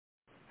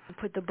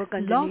put the book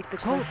underneath the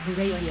Talk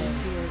Radio.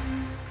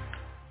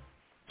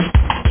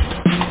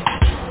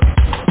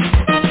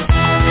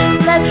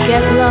 Let's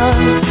get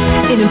lost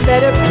in a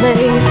better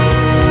place.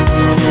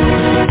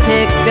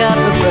 Pick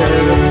up a book,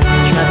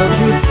 travel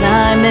through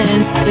time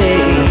and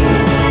space.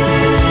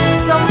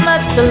 So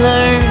much to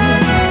learn,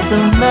 so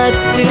much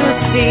to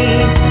see.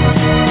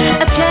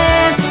 A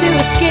chance to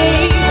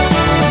escape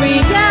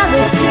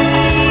reality.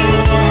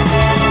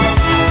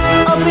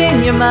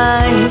 Open your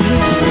mind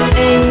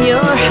and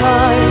your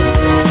heart.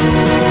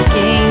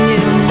 Gain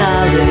new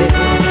knowledge,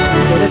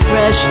 get a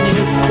fresh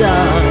new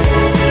start.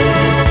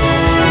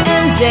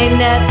 MJ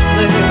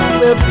Network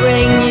will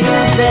bring you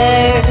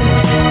there.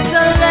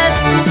 So let's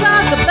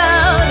talk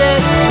about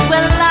it.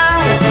 We're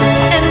live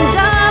and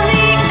on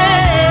the air.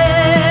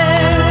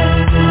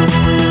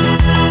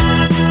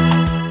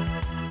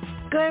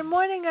 Good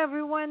morning,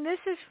 everyone. This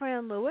is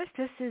Fran Lewis.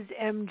 This is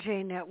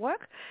MJ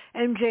Network.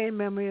 MJ in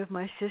memory of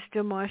my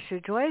sister, Marcia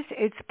Joyce.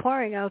 It's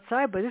pouring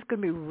outside, but it's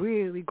going to be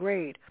really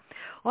great.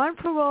 On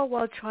parole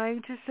while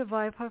trying to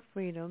survive her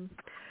freedom,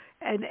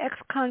 an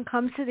ex-con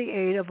comes to the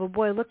aid of a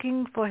boy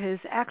looking for his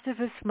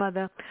activist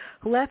mother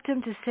who left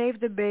him to save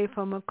the Bay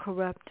from a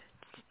corrupt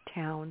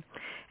town.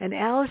 And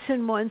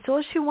Allison wants,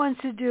 all she wants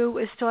to do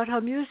is start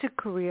her music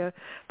career,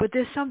 but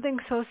there's something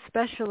so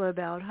special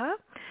about her.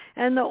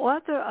 And the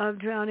author of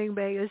Drowning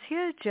Bay is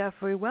here,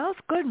 Jeffrey Wells.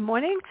 Good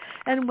morning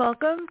and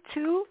welcome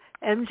to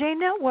MJ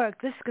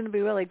Network. This is going to be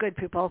really good,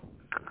 people.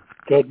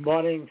 Good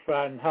morning,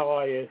 Fran. How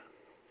are you?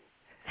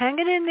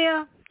 Hanging in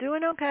there,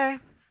 doing okay.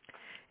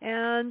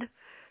 And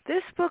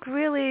this book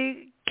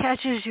really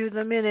catches you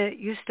the minute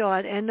you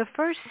start. And the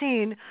first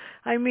scene,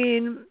 I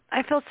mean,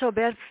 I felt so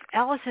bad.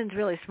 Allison's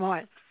really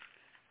smart,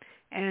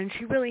 and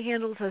she really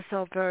handles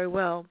herself very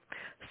well.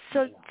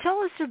 So tell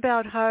us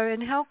about her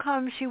and how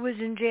come she was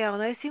in jail.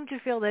 And I seem to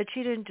feel that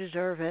she didn't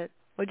deserve it.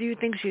 Or do you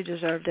think she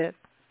deserved it?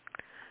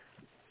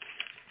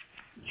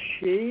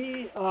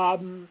 She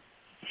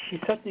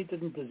certainly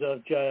didn't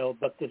deserve jail,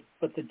 but the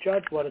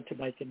judge wanted to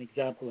make an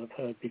example of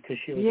her because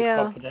she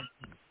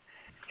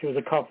was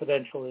a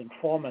confidential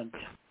informant,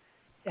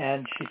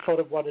 and she sort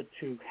of wanted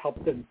to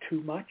help them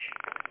too much,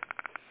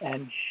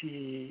 and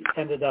she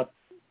ended up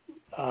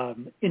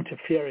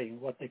interfering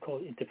with the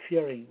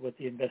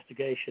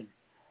investigation.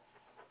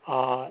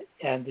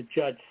 And the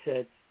judge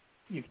said,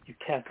 you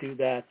can't do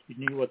that. You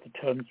knew what the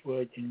terms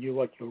were. You knew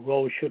what your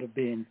role should have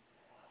been.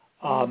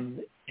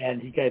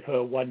 And he gave her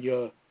a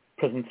 1-year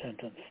prison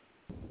sentence.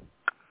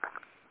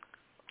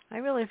 I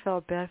really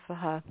felt bad for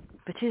her,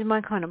 but she's my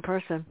kind of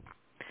person.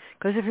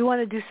 Because if you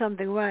want to do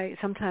something right,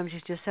 sometimes you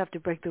just have to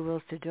break the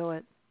rules to do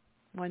it.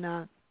 Why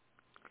not?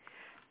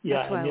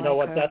 Yeah, and you know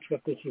what? That's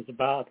what this is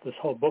about. This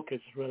whole book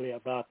is really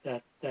about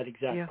that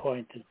exact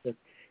point, is that,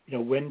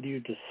 when do you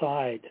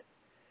decide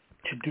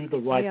to do the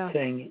right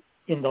thing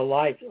in the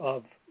light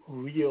of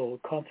real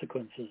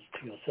consequences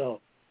to yourself?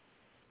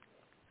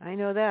 I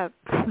know that.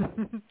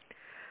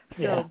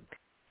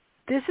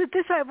 This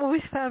I've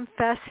always found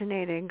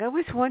fascinating. I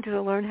always wanted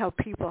to learn how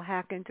people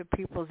hack into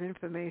people's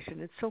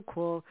information. It's so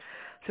cool.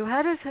 So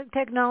how does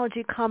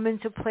technology come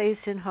into place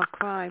in her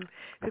crime?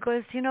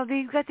 Because,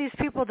 you've got these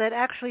people that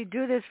actually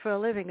do this for a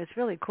living. It's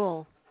really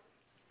cool.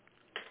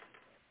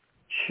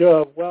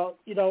 Sure. Well,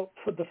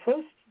 for the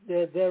first,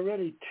 there are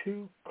really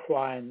two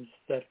crimes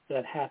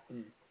that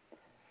happen.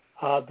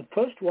 The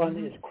first one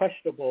is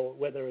questionable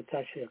whether it's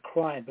actually a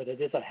crime, but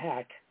it is a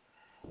hack.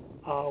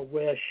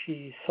 Where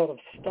she sort of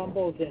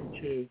stumbles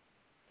into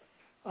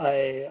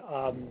a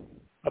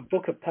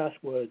book of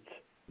passwords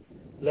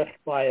left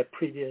by a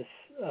previous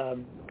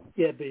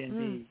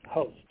Airbnb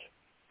host.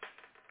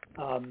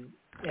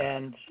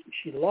 And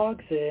she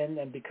logs in,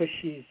 and because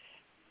she's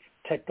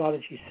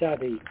technology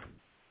savvy,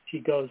 she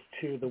goes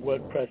to the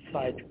WordPress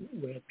site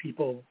where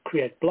people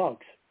create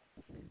blogs.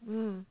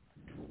 And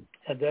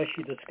there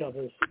she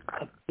discovers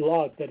a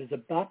blog that is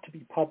about to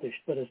be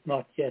published but has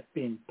not yet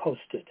been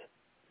posted.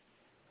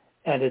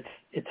 And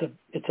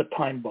it's a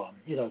time bomb.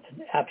 It's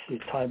an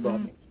absolute time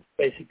bomb.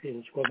 Basically,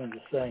 this woman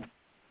is saying,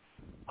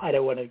 "I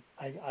don't want to.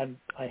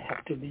 I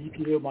have to leave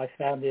you, my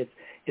family."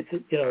 It's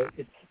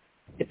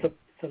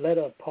a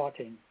letter of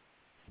parting,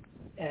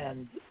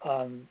 and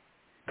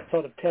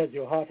sort of tears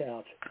your heart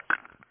out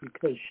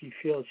because she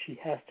feels she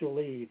has to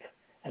leave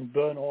and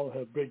burn all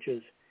her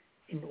bridges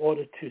in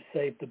order to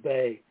save the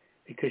Bay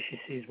because she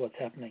sees what's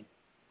happening.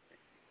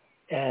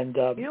 And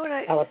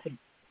Allison.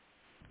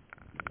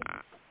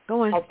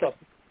 Go on. I'll stop.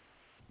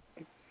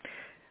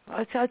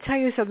 I'll tell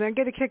you something. I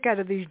get a kick out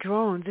of these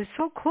drones. It's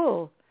so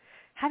cool.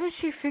 How did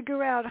she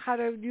figure out how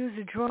to use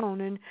a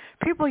drone? And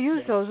people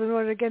use those in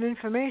order to get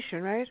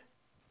information, right?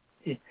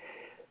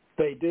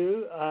 They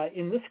do.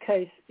 In this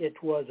case,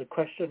 it was a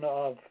question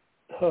of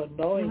her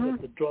knowing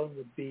that the drone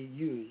would be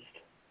used.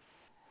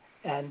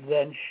 And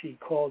then she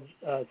called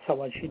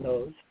someone she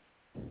knows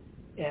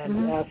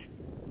and asked,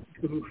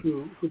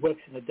 who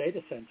works in a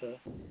data center,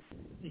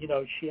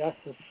 she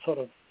asked this sort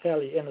of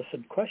fairly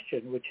innocent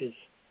question, which is,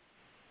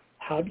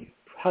 how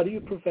do you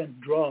prevent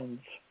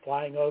drones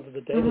flying over the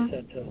data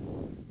center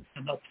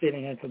and not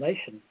stealing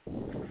information.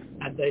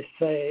 And they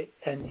say,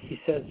 and he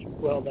says,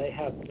 well, they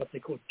have what they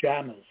call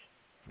jammers,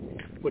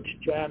 which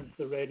jams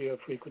the radio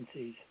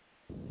frequencies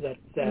that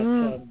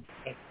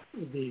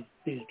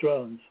these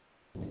drones.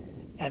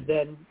 And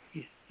then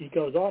he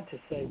goes on to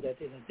say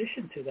that in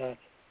addition to that,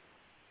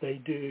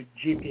 they do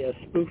GPS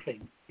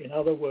spoofing. In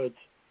other words,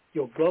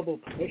 your global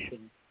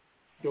position,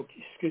 your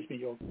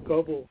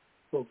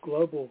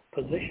global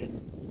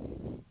position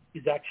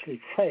is actually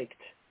faked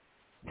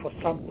for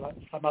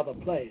some other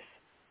place,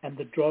 and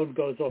the drone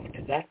goes off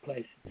to that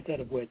place instead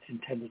of where it's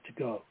intended to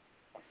go.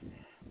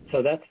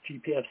 So that's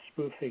GPS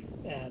spoofing,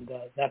 and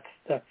that's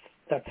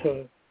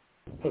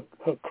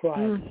her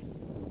crimes.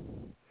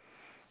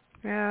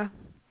 Yeah,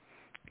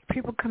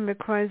 people commit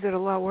crimes that are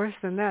a lot worse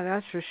than that.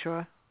 That's for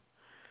sure.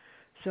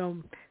 So,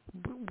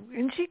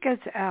 and she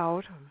gets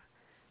out,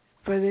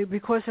 but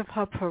because of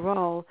her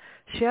parole,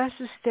 she has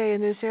to stay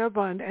in this air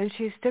bond, and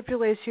she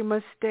stipulates she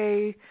must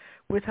stay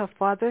with her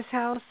father's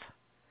house,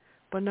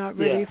 but not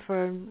ready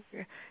and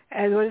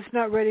it's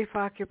not ready for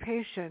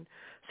occupation.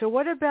 So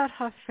what about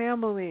her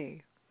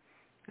family?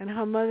 And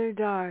her mother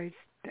died,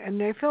 and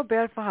they feel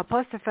bad for her.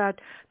 Plus the fact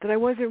that I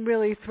wasn't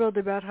really thrilled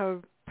about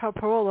her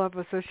parole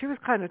officer. She was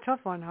kind of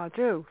tough on her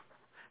too,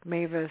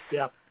 Mavis.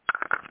 Yeah.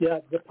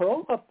 The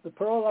parole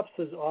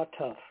officers are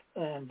tough,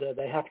 and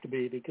they have to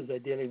be because they're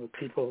dealing with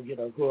people,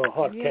 who are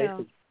hard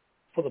cases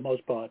for the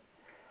most part.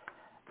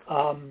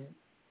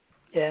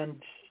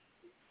 And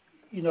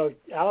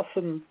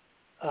Allison,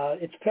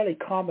 it's fairly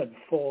common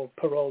for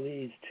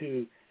parolees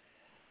to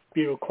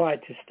be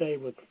required to stay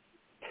with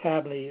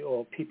family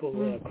or people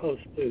they're close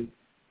to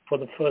for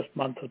the first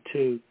month or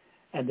two,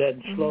 and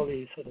then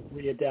slowly sort of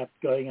readapt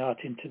going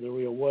out into the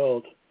real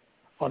world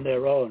on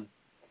their own.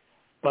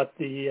 But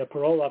the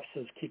parole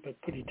officers keep a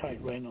pretty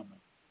tight rein on them.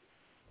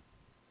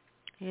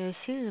 Yeah,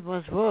 she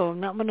was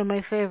not one of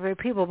my favorite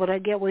people, but I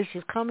get where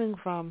she's coming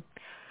from.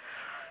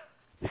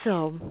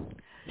 So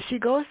she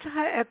goes to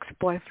her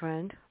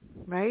ex-boyfriend,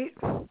 right?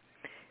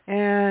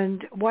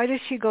 And why does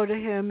she go to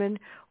him? And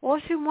all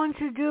she wants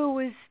to do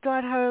is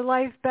start her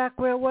life back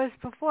where it was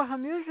before, her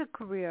music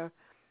career.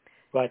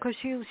 Right. Because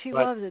she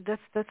loves it.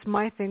 That's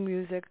my thing,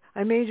 music.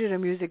 I majored in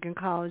music in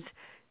college.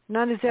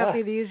 Not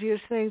exactly the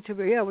easiest thing to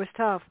be. Yeah, it was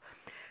tough.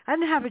 I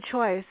didn't have a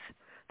choice.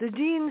 The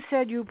dean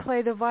said you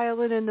play the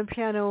violin and the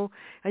piano,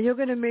 and you're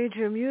going to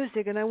major in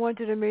music. And I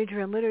wanted to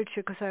major in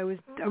literature because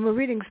I'm a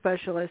reading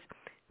specialist.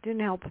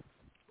 Didn't help.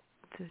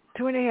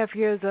 2.5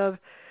 years of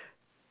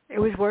it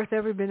was worth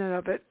every minute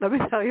of it. Let me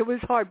tell you, it was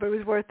hard, but it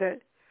was worth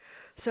it.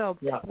 So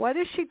why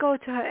does she go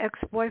to her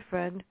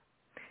ex-boyfriend?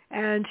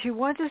 And she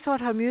wants to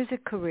start her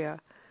music career.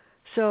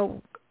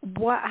 So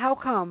how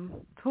come?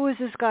 Who is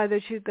this guy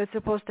that's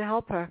supposed to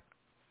help her?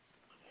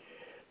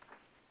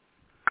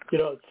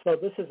 So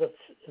this is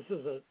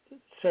a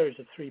series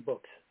of 3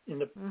 books.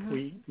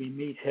 We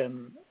meet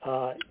him.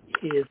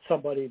 He is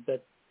somebody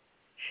that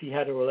she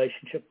had a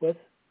relationship with,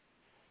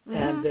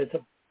 and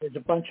there's a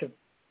bunch of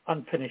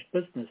unfinished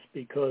business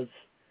because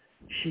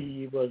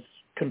she was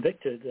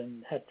convicted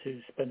and had to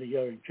spend a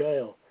year in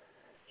jail.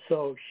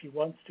 So she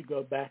wants to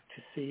go back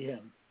to see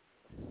him,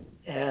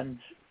 and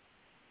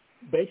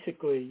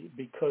basically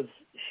because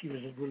she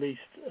was released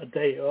a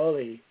day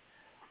early,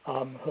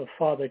 her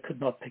father could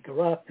not pick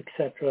her up,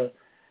 etc.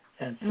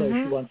 And so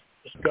she wants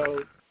to just go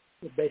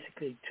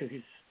basically to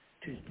his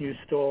new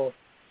store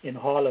in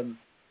Harlem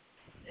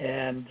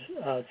and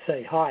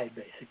say hi,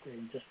 basically,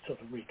 and just sort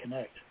of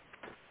reconnect.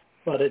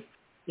 But it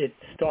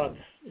restarts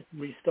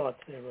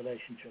their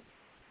relationship.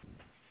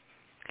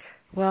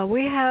 Well,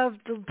 we have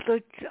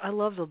I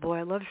love the boy.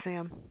 I love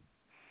Sam.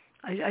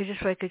 I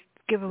just like to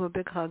give him a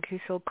big hug.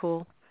 He's so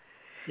cool.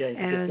 Yeah, he's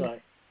a good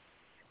guy.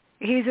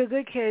 He's a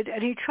good kid,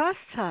 and he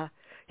trusts her.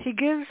 He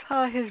gives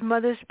her his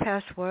mother's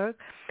password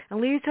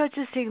and leads her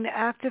to seeing the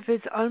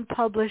activist's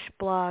unpublished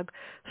blog.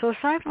 So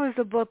Cypher is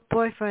the book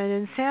boyfriend,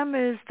 and Sam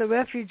is the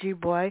refugee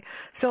boy.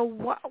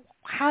 So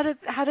how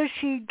does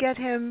she get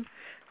him?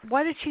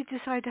 Why did she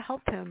decide to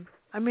help him?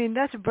 I mean,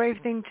 that's a brave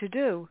thing to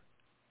do,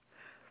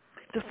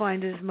 to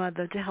find his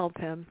mother, to help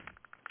him.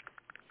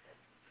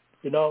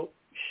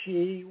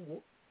 She,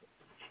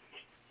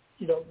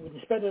 when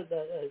you spend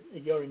a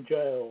year in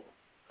jail,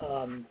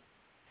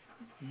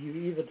 you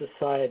either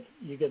decide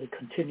you're going to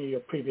continue your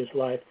previous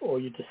life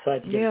or you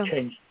decide you're going to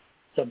change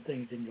some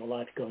things in your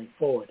life going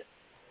forward.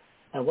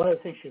 And one of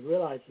the things she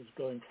realizes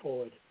going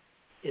forward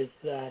is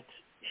that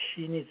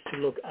she needs to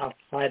look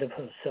outside of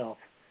herself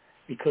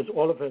because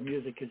all of her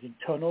music is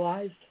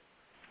internalized,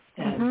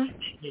 and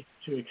she needs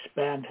to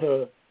expand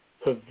her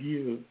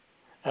view.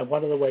 And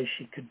one of the ways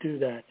she could do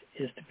that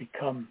is to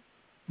become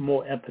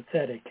more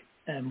empathetic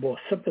and more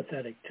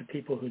sympathetic to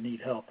people who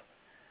need help.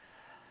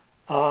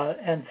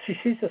 And she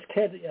sees this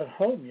kid at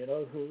home,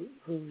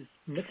 who's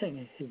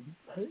missing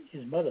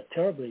his mother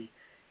terribly.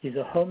 He's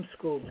a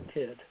homeschooled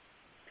kid.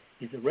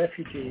 He's a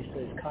refugee, so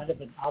he's kind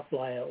of an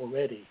outlier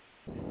already.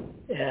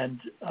 And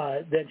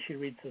then she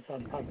reads this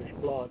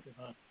unpublished blog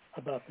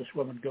about this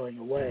woman going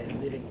away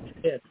and leaving this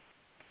kid,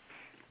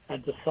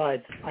 and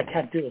decides, I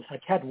can't do this. I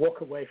can't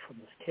walk away from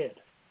this kid.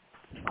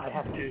 I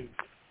have to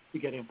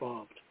get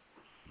involved.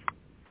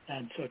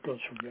 And so it goes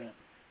from there.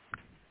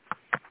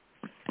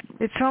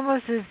 It's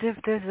almost as if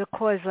there's a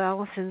cause.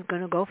 Allison's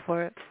going to go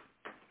for it.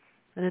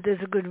 And that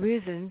there's a good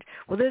reason.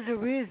 Well, there's a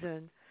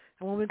reason.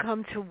 And when we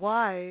come to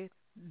why,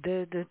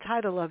 the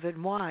title of it,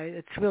 why,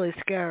 it's really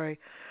scary.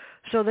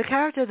 So the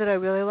character that I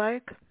really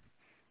like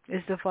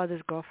is the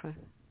father's girlfriend.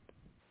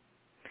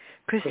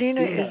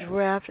 Christina is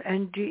wrapped,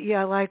 and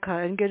I like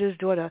her, and get his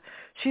daughter.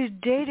 She's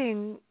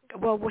dating,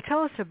 well,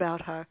 tell us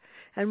about her,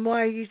 and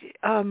why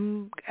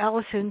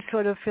Allison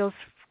sort of feels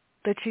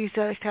that she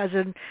has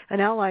an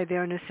ally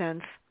there in a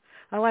sense.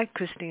 I like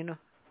Christina.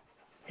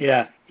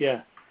 Yeah.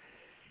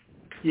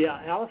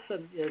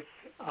 Allison is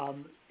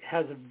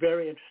has a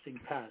very interesting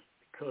past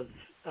because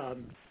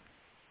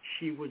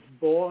she was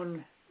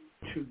born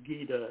to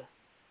Gita,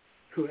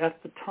 who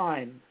at the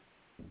time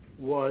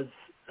was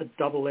a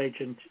double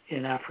agent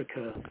in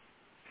Africa,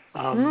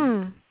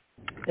 and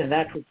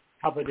that was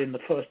covered in the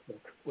first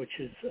book, which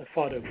is a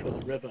photo for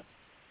the river.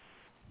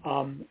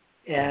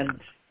 And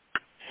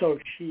so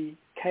she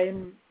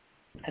came,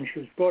 and she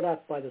was brought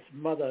up by this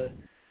mother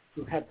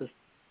who had this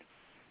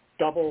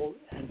double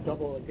and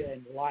double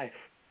again life,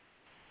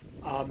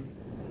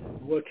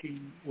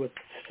 working with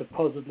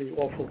supposedly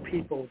awful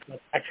people, but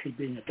actually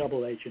being a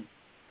double agent.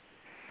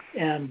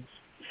 And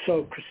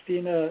so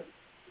Christina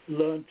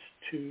learned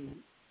to,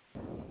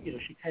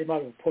 she came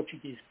out of a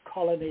Portuguese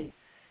colony.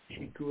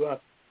 She grew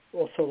up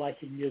also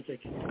liking music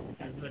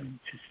and learning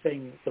to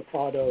sing the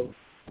fado,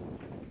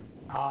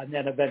 and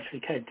then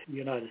eventually came to the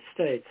United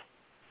States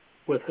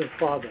with her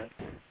father.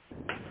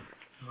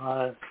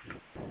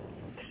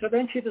 So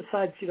then she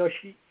decides,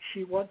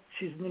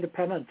 she's an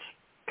independent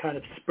kind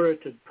of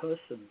spirited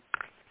person,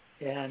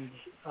 and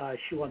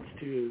she wants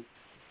to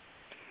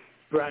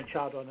branch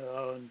out on her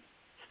own,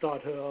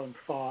 start her own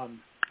farm,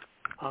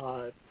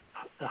 a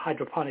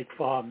hydroponic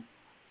farm,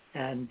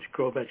 and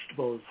grow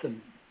vegetables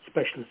and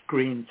specialist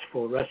greens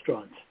for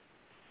restaurants.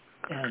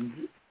 And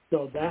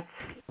so that's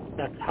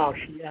how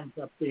she ends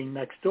up being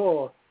next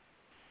door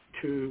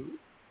to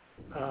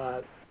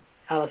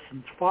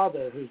Allison's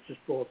father, who's just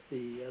bought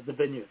the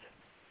vineyard.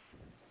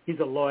 He's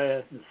a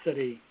lawyer in the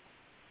city.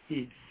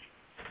 He's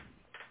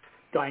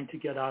dying to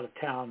get out of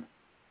town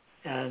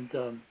and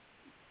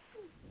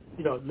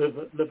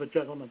live a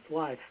gentleman's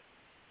life.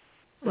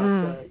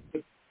 But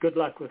good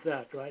luck with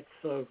that, right?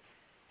 So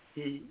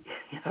he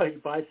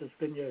buys this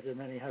vineyard, and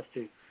then he has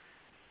to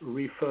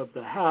refurb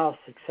the house,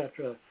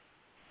 etc.,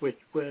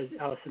 where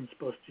Allison's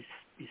supposed to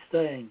be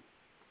staying.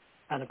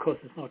 And of course,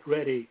 it's not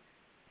ready,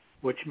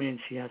 which means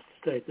she has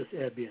to stay at this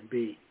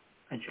Airbnb,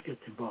 and she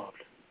gets involved.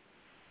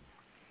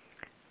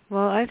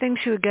 Well, I think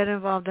she would get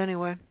involved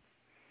anyway.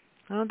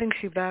 I don't think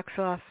she backs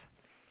off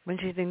when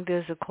she thinks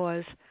there's a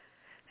cause.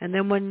 And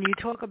then when you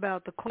talk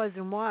about the cause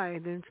and why,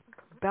 then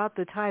about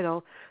the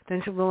title,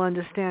 then she will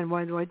understand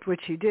why what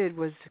she did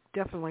was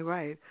definitely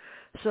right.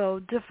 So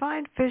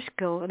define fish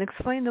kill and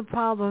explain the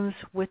problems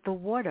with the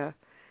water.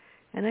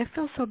 And I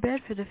feel so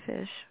bad for the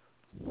fish.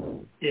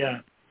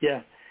 Yeah.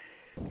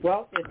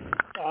 Well,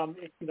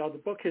 it's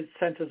the book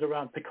centers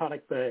around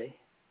Peconic Bay,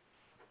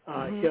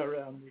 here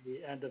around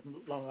the end of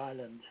Long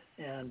Island,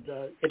 and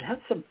it has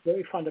some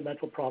very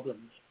fundamental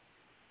problems.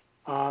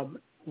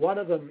 One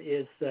of them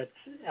is that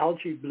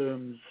algae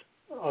blooms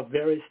of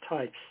various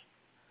types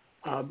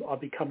are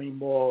becoming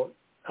more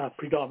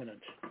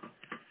predominant,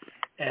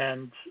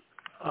 and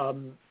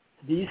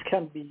these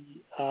can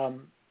be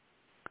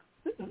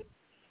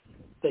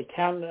they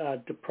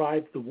can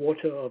deprive the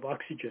water of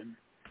oxygen,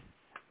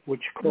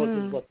 which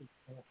causes what we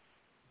call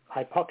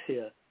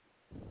hypoxia,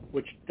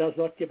 which does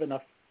not give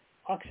enough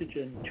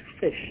oxygen to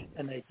fish,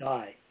 and they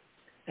die.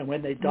 And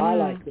when they die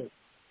like this,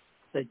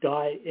 they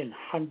die in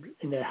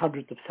their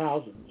hundreds of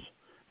thousands.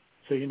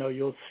 So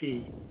you'll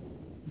see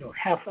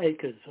half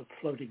acres of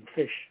floating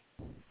fish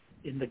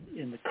in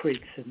the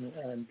creeks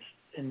and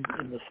in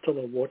the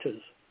stiller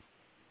waters,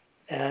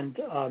 and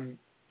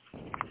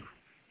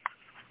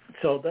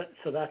so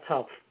that's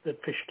how the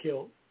fish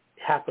kill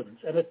happens,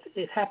 and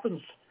it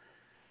happens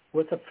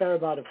with a fair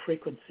amount of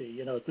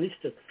frequency, at least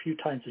a few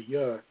times a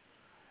year,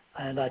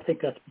 and I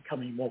think that's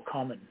becoming more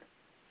common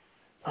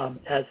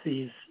as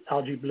these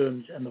algae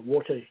blooms and the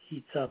water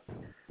heats up.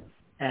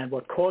 And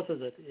what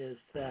causes it is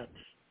that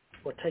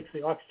what takes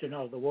the oxygen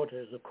out of the water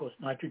is, of course,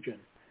 nitrogen,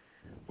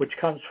 which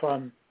comes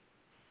from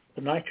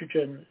the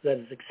nitrogen that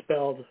is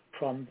expelled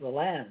from the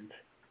land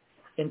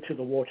into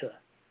the water.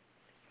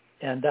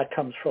 And that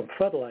comes from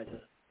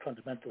fertilizer,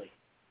 fundamentally,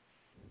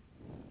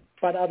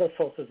 but other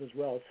sources as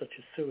well, such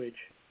as sewage.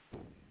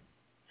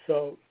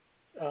 So,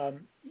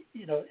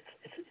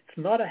 it's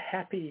not a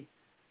happy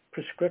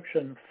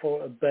prescription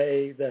for a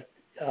bay that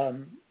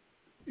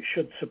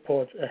should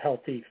support a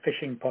healthy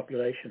fishing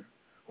population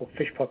or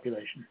fish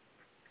population.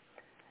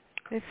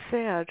 It's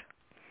sad.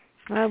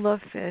 I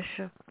love fish.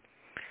 I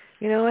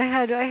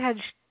had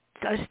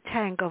a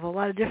tank of a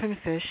lot of different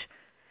fish,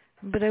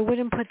 but I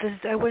wouldn't put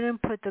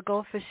the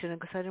goldfish in it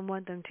because I didn't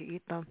want them to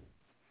eat them.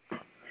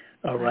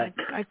 All right.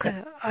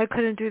 I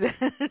couldn't do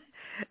that.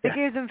 I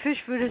gave them fish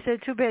food. I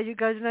said, too bad you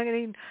guys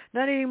are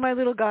not eating my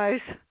little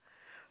guys.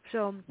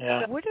 So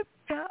what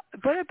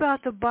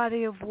about the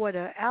body of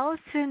water?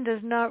 Allison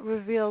does not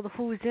reveal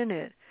who's in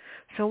it.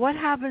 So what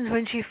happens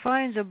when she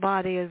finds a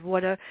body of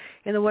water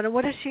in the water?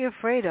 What is she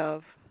afraid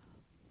of?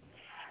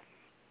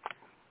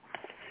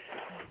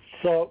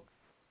 So,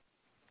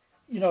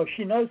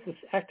 she knows this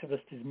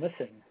activist is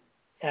missing,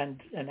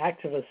 and an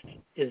activist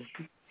she's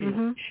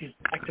an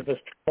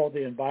activist for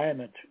the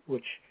environment,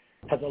 which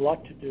has a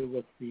lot to do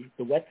with the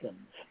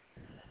wetlands.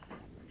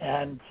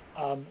 And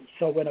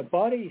so when a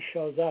body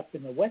shows up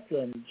in the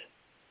wetlands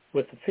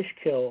with a fish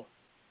kill,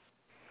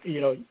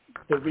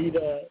 the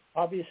reader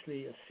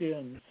obviously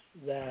assumes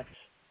that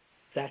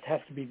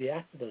has to be the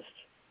activist.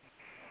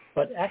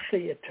 But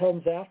actually it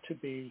turns out to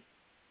be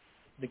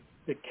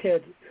the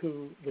kid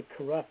who the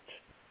corrupt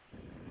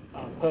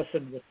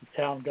person with the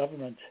town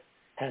government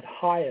had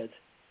hired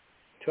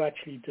to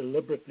actually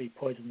deliberately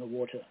poison the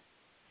water.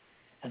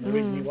 And the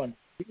reason he wanted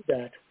to do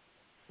that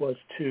was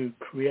to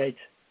create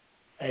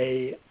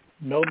a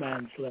no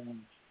man's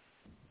land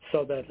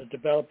so that a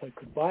developer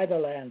could buy the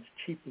land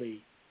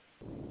cheaply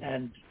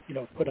and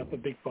put up a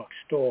big box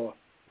store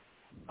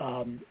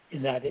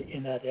in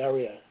that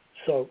area.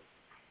 So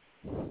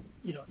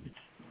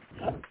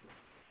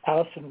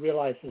Allison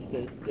realizes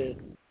that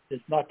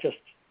there's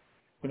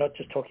we're not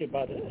just talking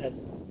about a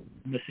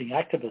missing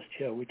activist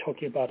here. We're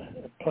talking about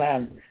a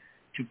plan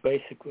to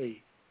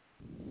basically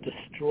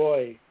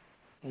destroy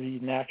the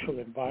natural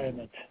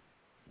environment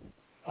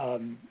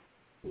and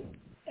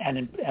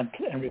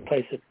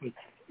replace it with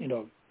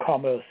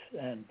commerce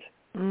and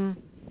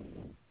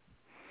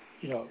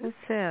That's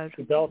sad.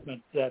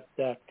 development that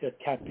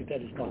can't be,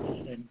 that is not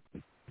sustainable.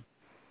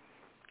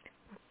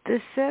 The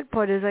sad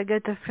part is I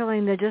get the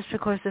feeling that just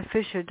because the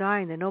fish are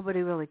dying, that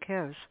nobody really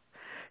cares.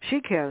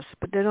 She cares,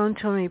 but there aren't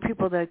too many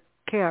people that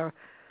care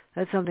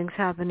that something's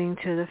happening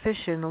to the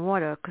fish in the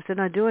water because they're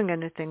not doing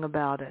anything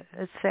about it.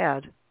 It's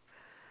sad.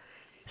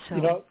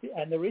 So.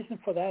 And the reason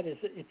for that is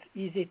it's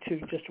easy to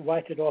just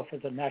write it off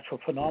as a natural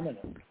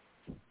phenomenon.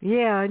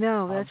 Yeah, I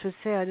know. That's what's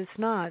sad. It's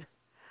not.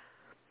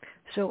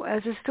 So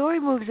as the story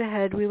moves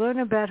ahead, we learn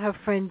about her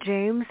friend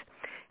James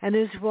and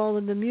his role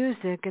in the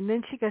music, and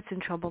then she gets in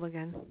trouble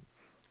again.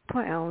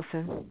 Poor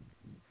Allison.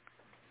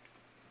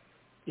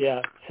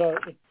 Yeah, so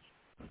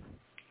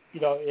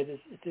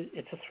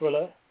it's a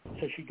thriller.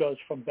 So she goes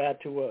from bad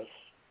to worse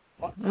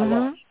a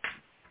lot,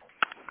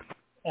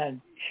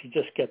 and she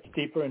just gets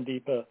deeper and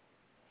deeper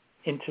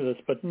into this,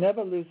 but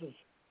never loses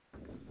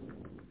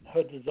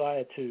her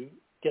desire to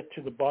get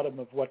to the bottom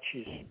of what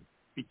she's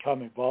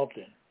become involved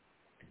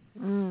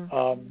in.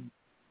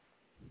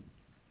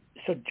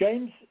 So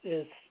James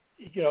is,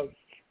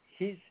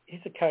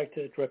 he's a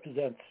character that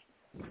represents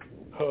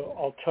her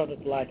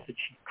alternate life that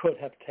she could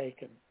have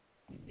taken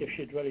if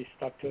she'd really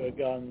stuck to her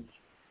guns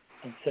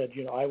and said,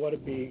 I want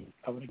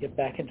to get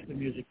back into the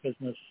music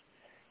business.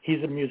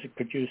 He's a music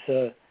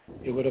producer.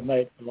 It would have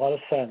made a lot of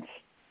sense.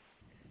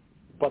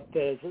 But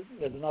there's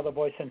another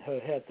voice in her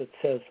head that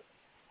says,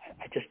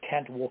 I just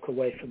can't walk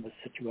away from this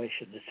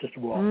situation. It's just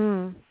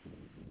wrong.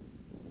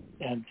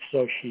 And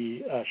so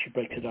she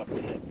breaks it up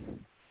with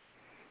him.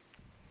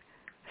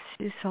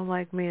 She's so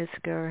like me, it's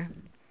scary.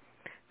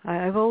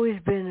 I've always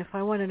been, if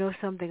I want to know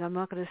something, I'm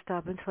not going to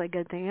stop until I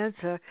get the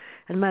answer.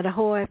 And no matter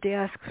who I have to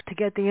ask to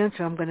get the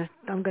answer, I'm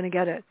going to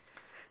get it.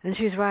 And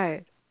she's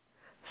right.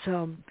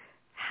 So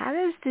how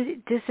does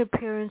the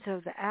disappearance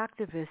of the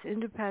activist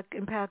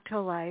impact her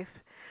life?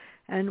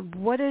 And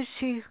what is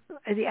the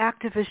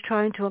activist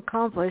trying to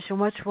accomplish?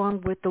 And what's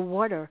wrong with the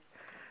water?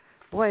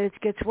 Boy, it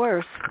gets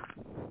worse.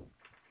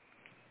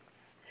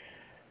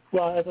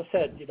 Well, as I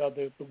said,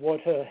 the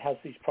water has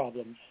these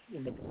problems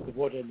in the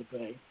water in the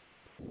bay.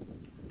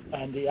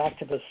 And the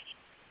activist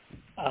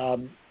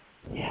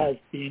has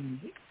been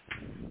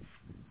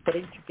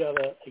putting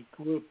together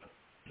a group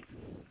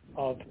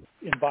of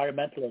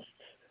environmentalists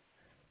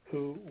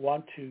who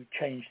want to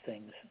change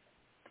things.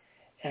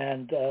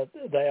 And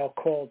they are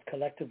called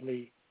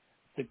collectively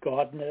the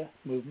Gardener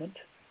Movement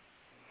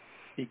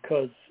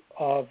because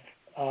of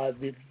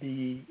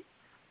the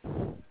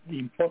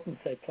importance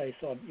they place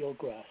on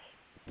eelgrass.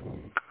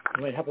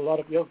 And we have a lot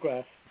of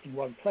eelgrass in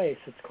one place.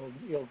 It's called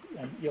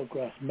an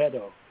eelgrass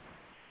meadow.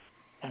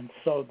 And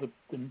so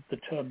the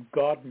term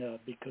gardener,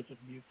 because of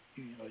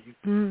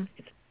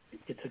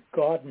it's a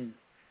garden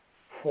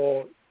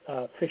for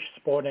fish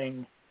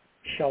spawning,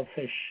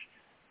 shellfish,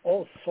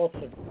 all sorts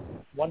of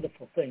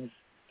wonderful things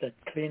that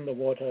clean the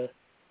water,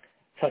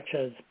 such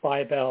as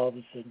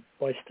bivalves and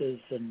oysters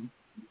and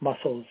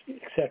mussels,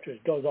 etc.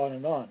 It goes on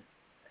and on.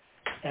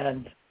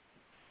 And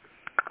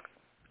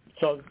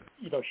so,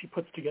 she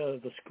puts together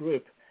this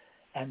group,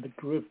 and the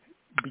group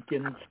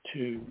begins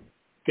to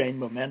gain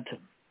momentum,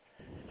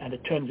 and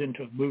it turns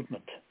into a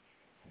movement.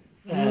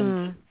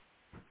 And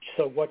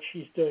so what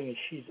she's doing is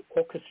she's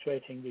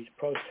orchestrating these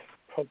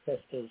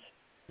protesters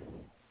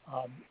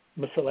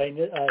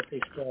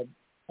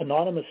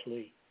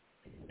anonymously,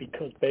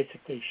 because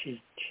basically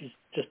she's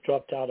just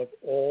dropped out of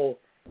all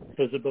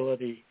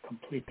visibility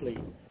completely,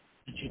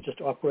 and she's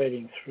just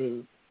operating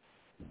through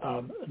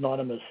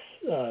anonymous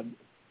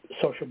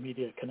social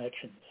media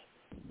connections.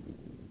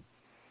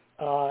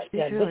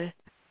 And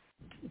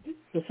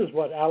this is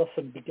what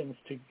Allison begins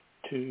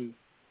to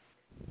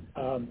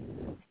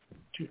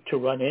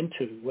run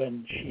into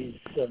when she's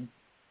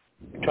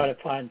trying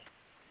to find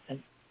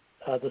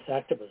this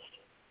activist.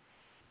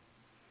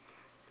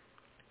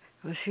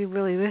 Well, she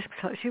really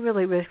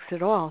risks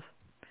it all,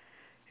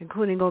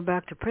 including going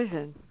back to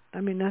prison. I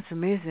mean, that's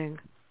amazing.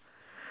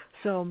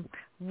 So,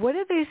 what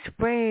are they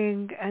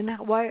spraying, and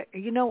why?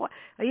 You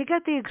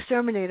get the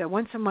exterminator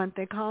once a month.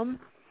 They come,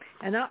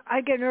 and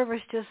I get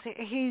nervous.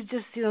 He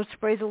just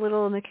sprays a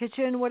little in the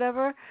kitchen,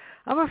 whatever.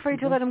 I'm afraid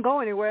to let him go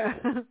anywhere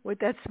with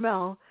that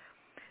smell.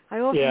 I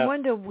often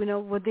wonder,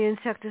 with the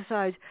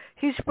insecticides,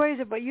 he sprays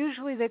it, but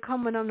usually they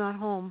come when I'm not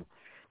home.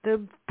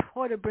 The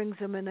porter brings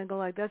them in and go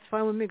like, that's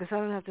fine with me because I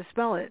don't have to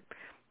smell it.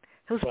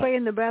 He'll spray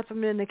in the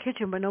bathroom and in the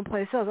kitchen, but no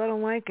place else. I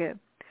don't like it.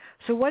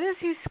 So what is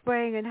he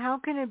spraying, and how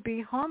can it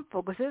be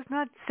harmful? Because it's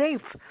not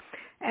safe.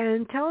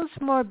 And tell us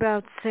more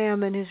about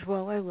Sam and his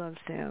role. I love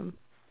Sam.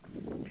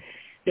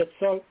 Yeah,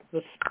 so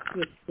the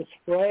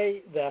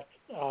spray that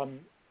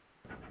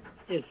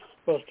is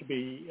supposed to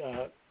be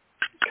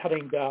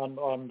cutting down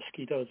on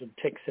mosquitoes and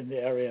ticks in the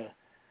area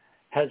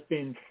has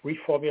been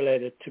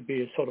reformulated to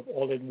be a sort of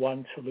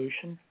all-in-one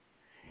solution.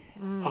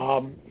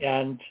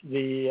 And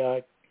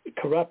the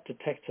corrupt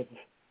detective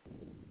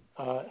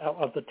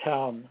of the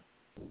town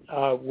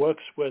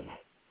works with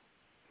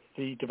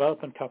the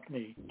development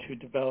company to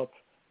develop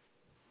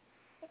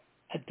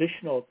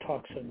additional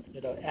toxins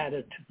that are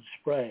added to the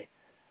spray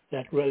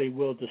that really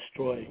will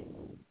destroy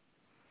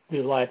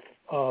the life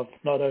of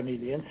not only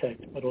the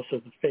insect but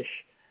also the fish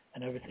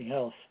and everything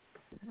else.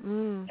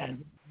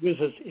 And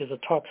is a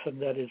toxin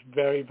that is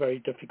very, very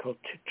difficult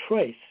to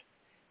trace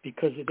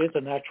because it is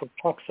a natural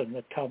toxin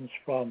that comes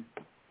from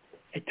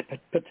a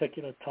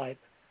particular type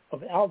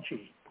of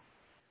algae.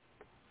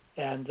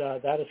 And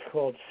that is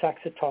called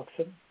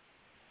saxitoxin,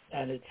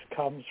 and it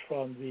comes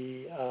from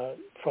the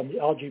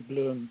algae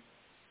bloom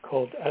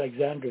called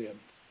Alexandrium.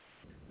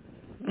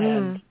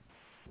 And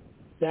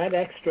that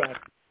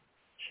extract,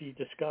 she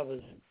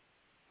discovers,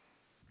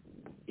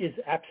 is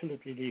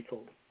absolutely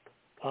lethal.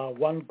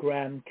 1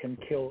 gram can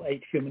kill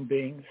 8 human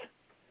beings.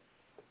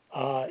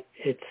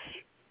 It's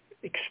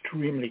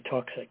extremely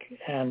toxic.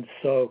 And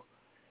so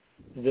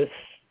this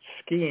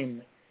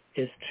scheme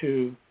is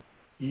to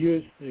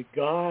use the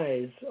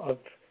guise of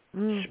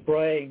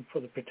spraying for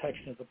the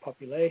protection of the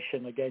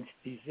population against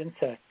these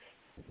insects,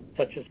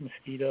 such as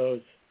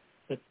mosquitoes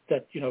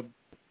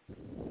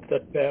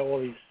that bear all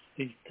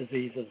these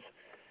diseases,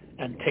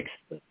 and ticks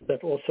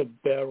that also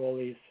bear all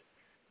these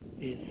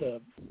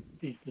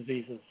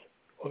diseases,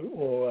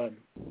 or I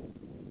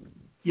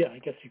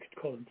guess you could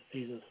call them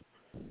diseases,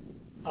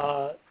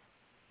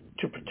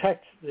 to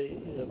protect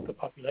the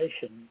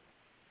population,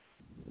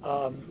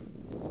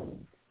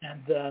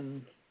 and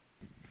then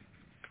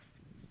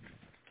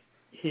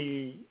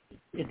he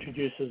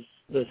introduces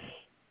this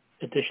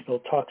additional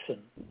toxin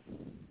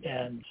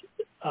and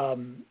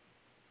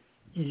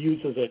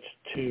uses it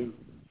to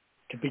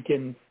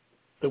begin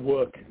the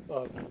work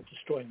of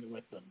destroying the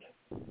wetland.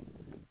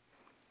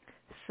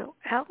 So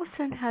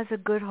Allison has a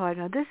good heart.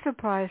 Now this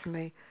surprised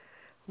me.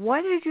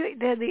 What does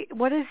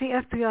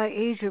the FBI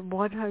agent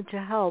want her to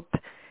help?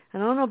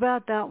 And I don't know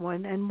about that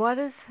one. And what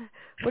is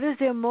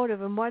their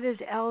motive? And what is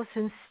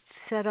Allison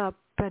set up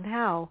and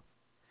how?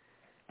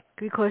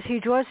 Because he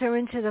draws her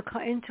into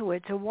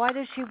it. So what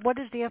does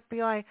the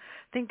FBI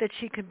think that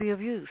she could be of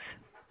use?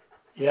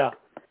 Yeah.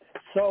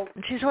 So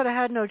and she sort of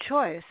had no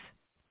choice.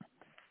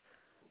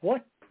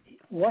 What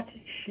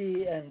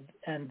she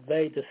and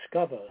they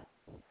discover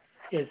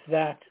is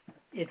that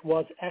it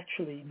was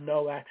actually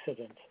no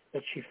accident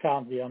that she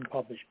found the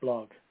unpublished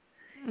blog.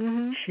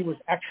 She was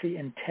actually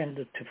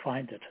intended to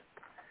find it.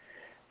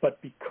 But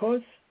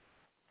because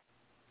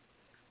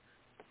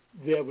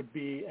there would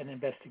be an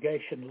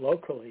investigation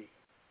locally,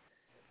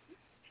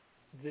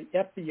 the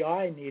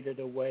FBI needed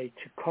a way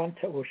to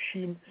contact,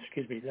 she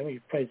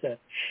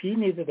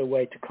needed a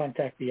way to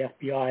contact the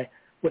FBI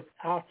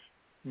without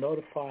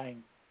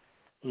notifying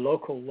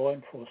local law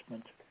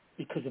enforcement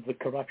because of the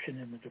corruption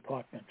in the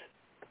department.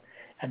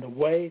 And the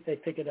way they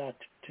figured out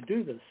to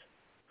do this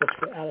was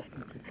for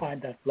Allison to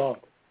find that blog.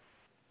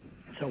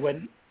 So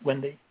when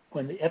the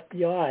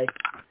FBI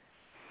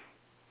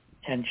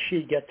and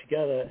she get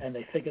together and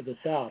they figure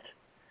this out,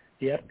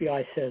 the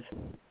FBI says,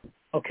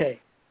 okay,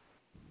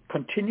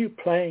 continue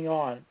playing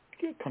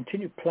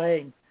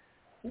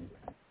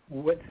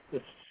with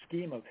this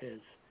scheme of his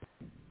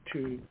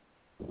to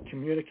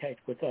communicate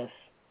with us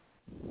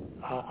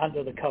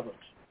under the covers.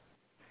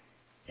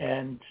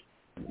 And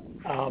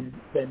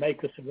they make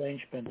this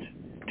arrangement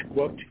to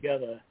work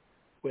together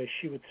where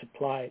she would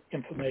supply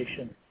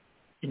information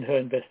in her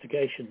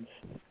investigations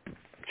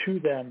to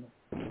them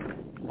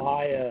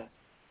via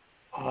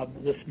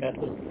this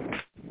method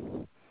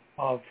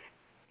of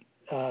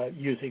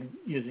using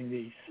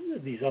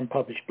these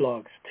unpublished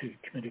blogs to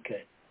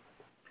communicate.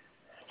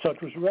 So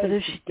it was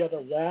really to get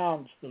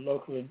around the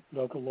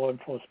local law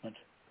enforcement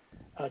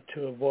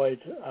to avoid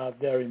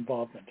their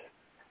involvement.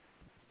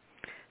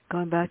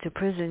 Going back to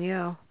prison,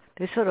 yeah.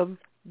 They sort of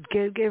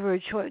gave her a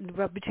choice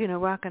between a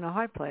rock and a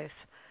hard place.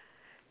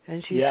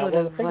 And she sort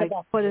of like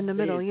put in the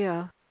middle,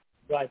 yeah.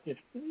 Right. If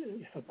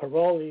a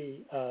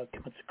parolee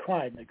commits a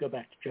crime, they go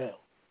back to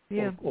jail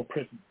or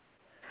prison.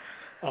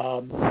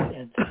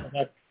 And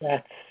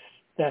that's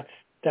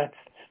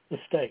the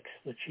stakes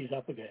that she's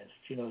up against.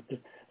 You know,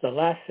 the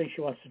last thing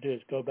she wants to do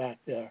is go back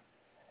there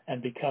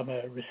and become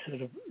a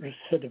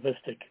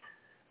recidivistic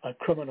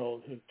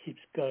criminal who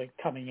keeps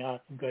coming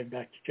out and going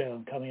back to jail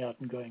and coming out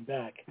and going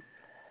back.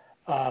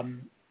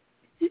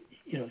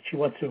 You know, she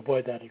wants to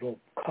avoid that at all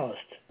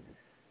costs.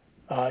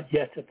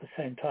 Yet at the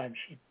same time,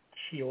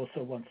 she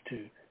also wants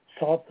to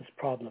solve this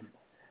problem,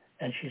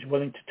 and she's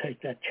willing to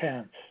take that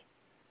chance.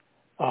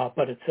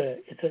 But it's a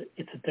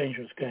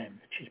dangerous game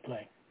that she's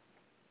playing.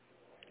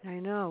 I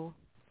know.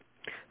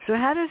 So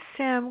how does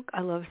Sam,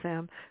 I love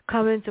Sam,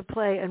 come into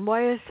play, and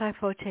why is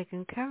Sipho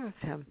taking care of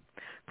him?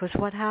 Because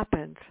what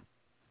happens?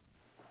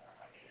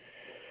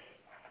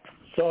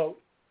 So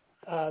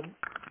Sipho,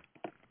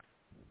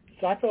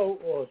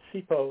 or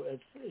Sipo is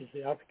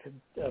the African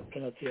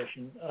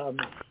pronunciation,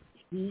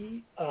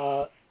 he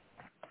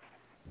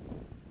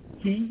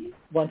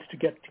wants to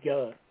get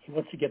together. He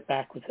wants to get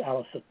back with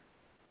Allison.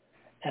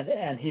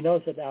 And he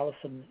knows that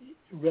Allison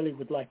really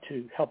would like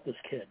to help this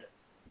kid.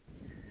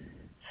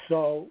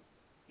 So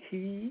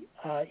he's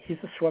a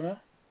swimmer,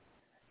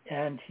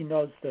 and he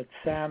knows that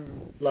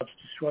Sam loves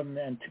to swim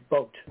and to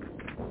boat.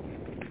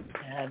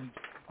 And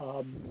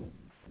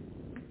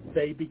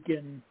they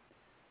begin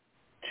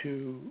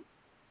to,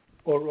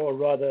 or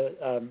rather,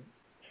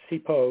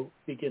 Sipo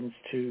begins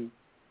to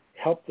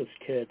help this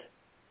kid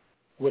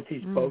with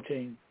his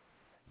boating,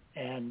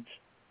 and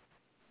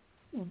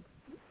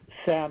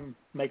Sam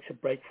makes a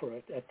break for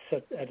it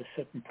at a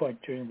certain point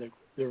during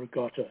the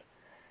regatta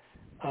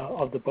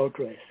of the boat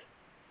race.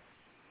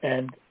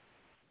 And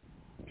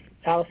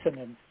Allison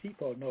and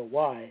Sipo know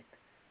why,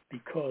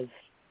 because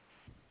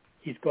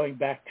he's going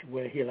back to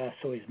where he last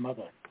saw his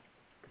mother.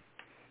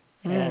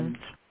 And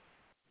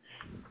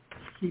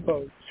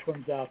Sipo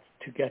swims out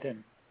to get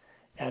him.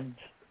 And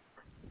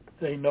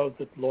they know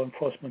that law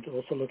enforcement are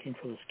also looking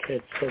for this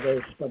kid, so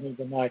they're spending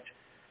the night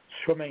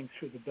swimming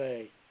through the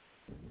bay,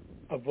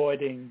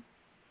 avoiding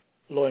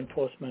law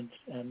enforcement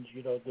and,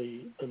 you know,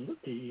 the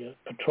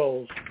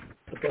patrols,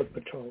 the boat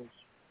patrols,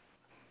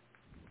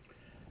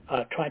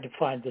 trying to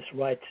find this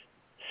right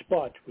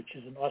spot, which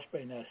is an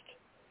osprey nest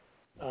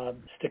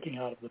sticking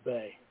out of the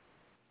bay.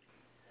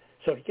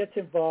 So he gets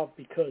involved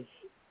because,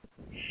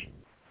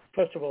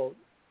 first of all,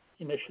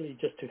 initially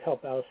just to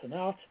help Allison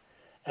out,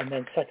 and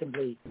then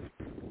secondly,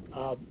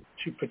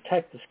 to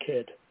protect this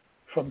kid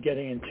from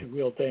getting into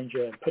real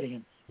danger and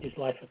putting his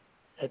life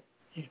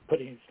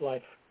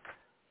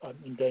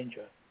in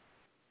danger.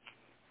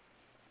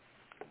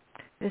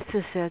 It's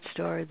a sad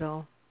story,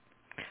 though.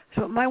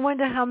 So I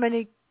wonder how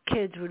many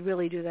kids would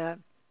really do that,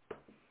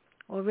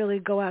 or really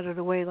go out of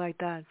the way like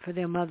that for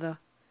their mother,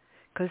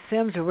 because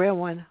Sam's a rare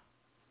one.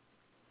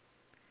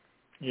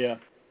 Yeah.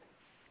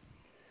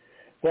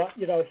 Well,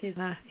 you know, he's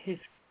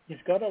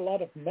got a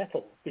lot of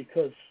mettle,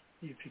 because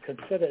if you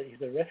consider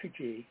he's a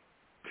refugee,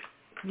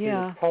 he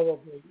was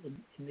probably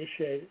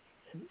initiated.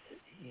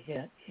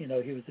 You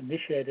know, he was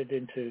initiated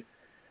into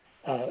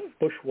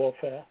bush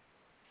warfare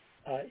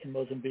in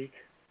Mozambique.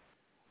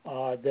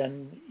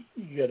 Then,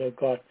 you know,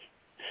 got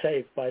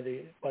saved by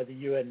the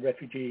UN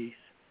refugees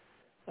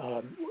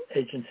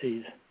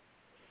agencies.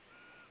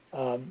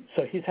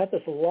 So he's had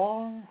this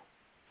long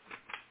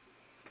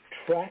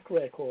track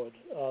record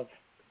of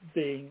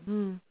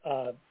being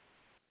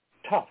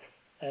tough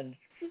and,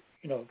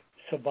 you know,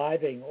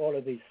 surviving all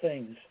of these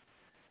things.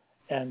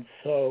 And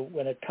so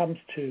when it comes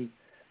to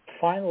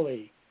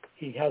finally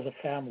he has a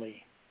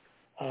family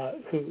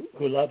who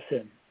loves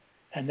him,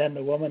 and then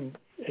the woman,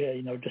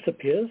 you know,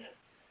 disappears,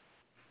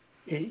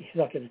 he's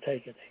not going to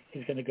take it.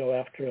 He's going to go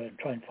after her and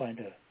try and find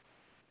her.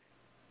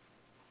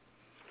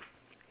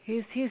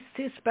 He's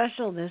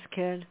special, this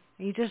kid.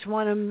 You just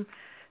want him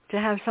to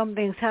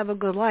have a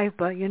good life,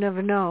 but you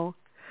never know.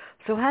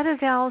 So how does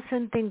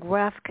Allison think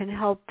Raph can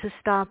help to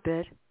stop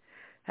it?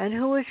 And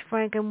who is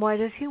Frank, and why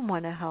does he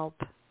want to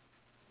help?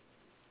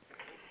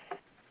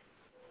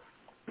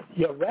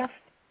 Yeah, Raph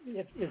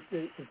is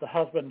the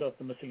husband of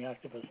the missing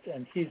activist,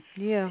 and he's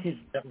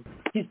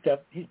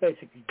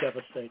basically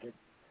devastated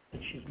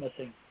that she's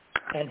missing,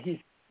 and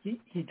he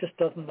just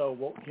doesn't know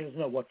what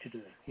to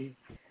do.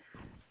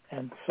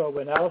 And so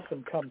when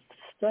Allison comes to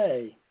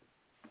stay,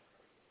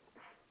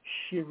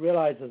 she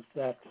realizes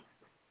that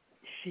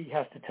she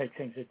has to take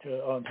things into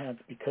her own hands,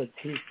 because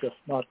he's just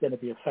not going to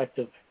be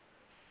effective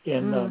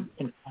in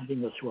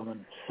finding this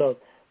woman. So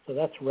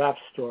that's Raph's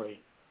story.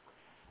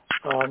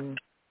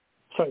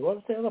 Sorry, what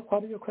was the other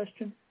part of your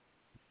question?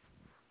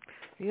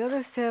 The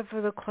other step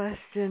for the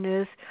question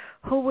is,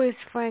 who is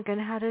Frank,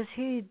 and how does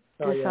he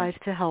decide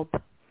to help?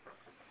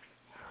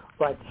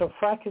 Right. So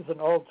Frank is an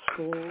old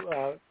school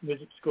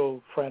music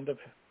school friend of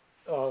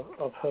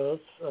of hers.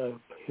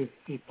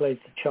 He plays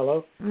the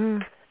cello,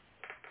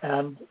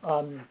 and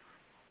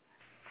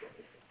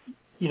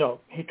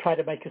he tried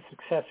to make a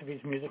success of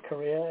his music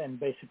career, and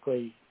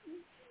basically,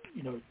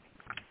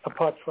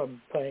 apart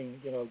from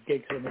playing,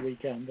 gigs on the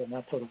weekend and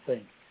that sort of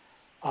thing,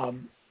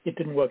 it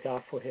didn't work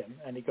out for him,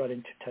 and he got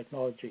into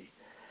technology.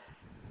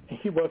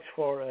 He works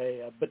for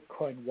a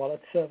Bitcoin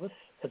wallet service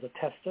as a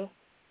tester,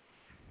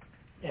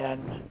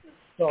 and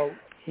so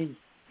he's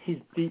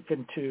deep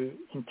into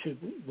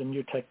the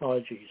new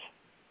technologies.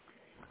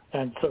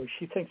 And so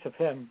she thinks of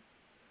him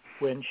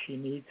when she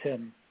needs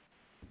him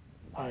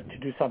to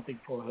do something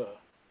for her,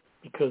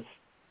 because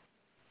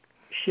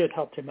she had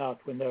helped him out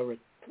when they were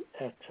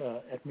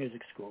at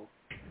music school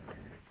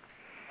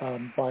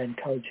by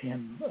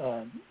encouraging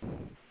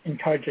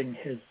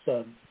his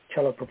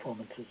cello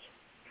performances.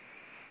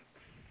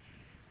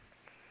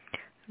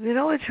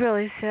 What's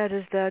really sad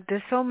is that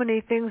there's so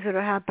many things that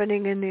are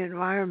happening in the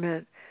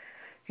environment,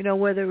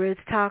 whether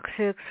it's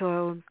toxics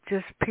or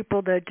just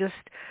people that just,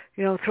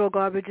 throw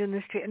garbage in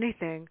the street,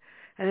 anything.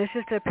 And it's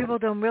just that people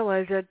don't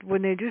realize that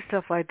when they do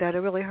stuff like that, it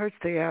really hurts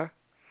the air.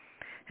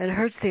 And it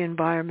hurts the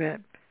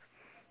environment.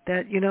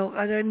 That,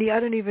 I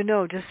don't even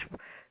know, just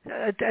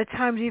at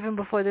times even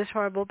before this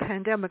horrible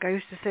pandemic, I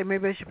used to say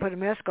maybe I should put a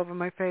mask over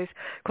my face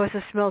because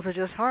the smells are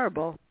just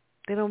horrible.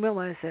 They don't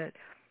realize it.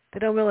 They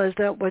don't realize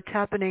that what's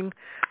happening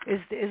is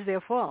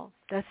their fault.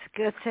 That's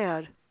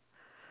sad.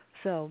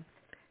 So,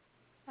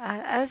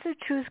 as the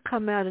truth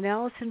come out and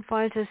Allison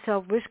finds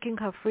herself risking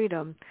her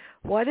freedom,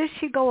 why does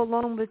she go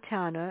along with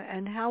Tanner,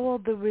 and how will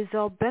the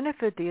result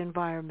benefit the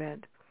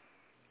environment?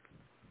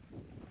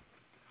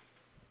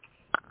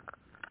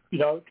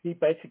 He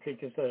basically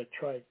gives her a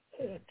choice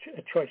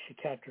she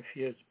can't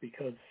refuse,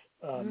 because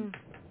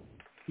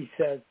he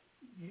says,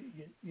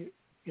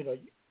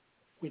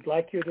 we'd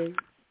like you to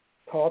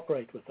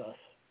cooperate with us,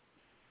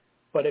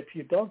 but if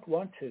you don't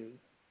want to,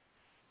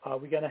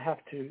 we're going to have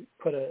to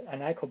put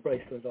an ankle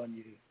bracelet on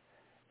you,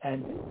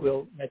 and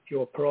we'll let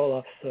your parole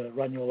officer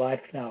run your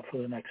life now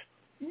for the next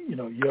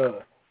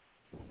year.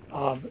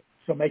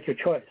 So make your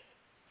choice.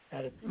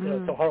 And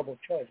it's a horrible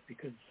choice,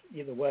 because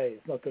either way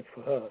it's not good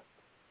for her.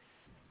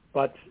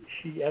 But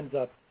she ends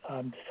up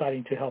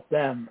deciding to help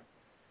them,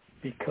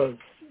 because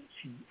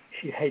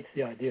she hates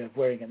the idea of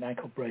wearing an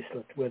ankle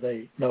bracelet where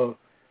they know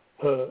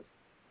her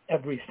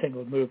every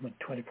single movement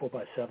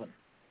 24/7.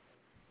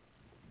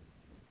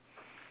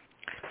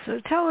 So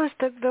tell us,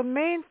 the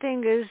main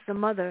thing is the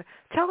mother.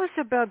 Tell us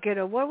about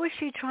Gita. What was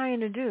she trying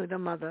to do, the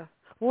mother?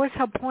 What was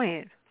her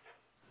point?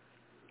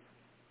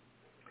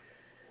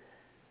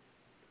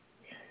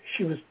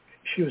 She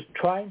was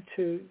trying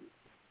to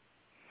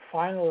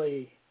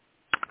finally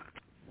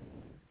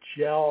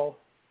gel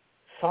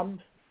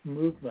some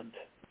movement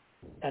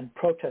and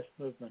protest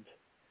movement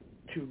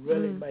to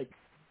really make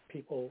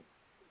people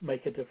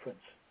make a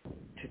difference,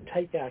 to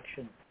take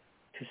action,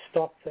 to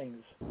stop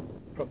things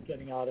from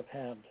getting out of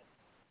hand,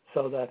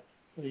 so that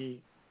the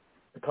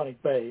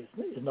Conic Bay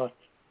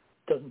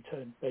doesn't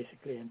turn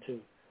basically into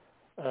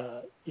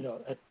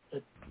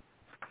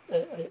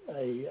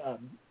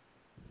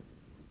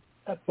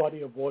a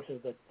body of water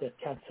that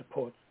can't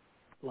support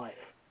life.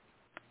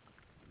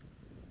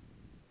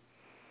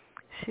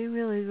 She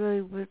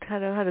really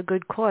had a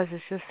good cause.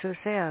 It's just so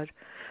sad.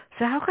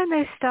 So how can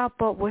they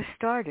stop what was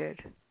started?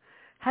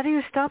 How do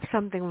you stop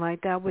something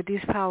like that with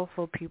these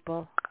powerful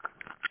people?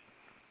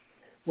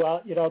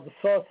 Well, the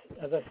source,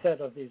 as I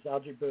said, of these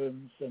algae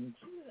blooms and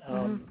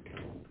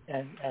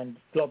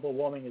global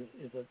warming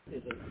is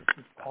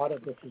part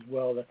of this as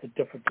well. That's a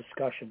different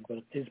discussion, but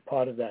it is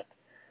part of that.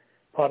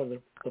 Part of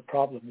the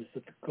problem is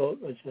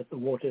that the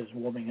water is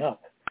warming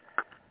up,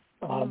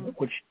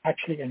 which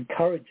actually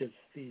encourages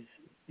these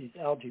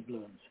algae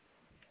blooms.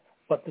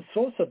 But the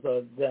source of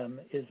them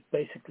is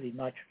basically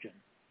nitrogen.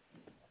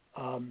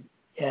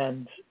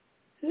 And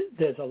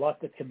there's a lot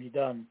that can be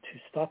done to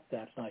stop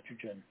that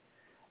nitrogen.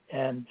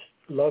 And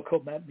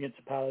local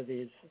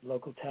municipalities,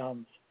 local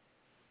towns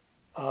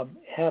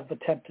have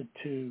attempted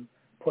to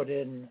put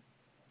in,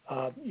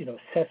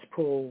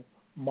 cesspool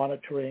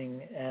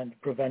monitoring and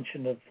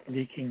prevention of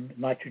leaking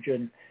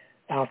nitrogen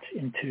out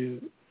into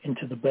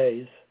the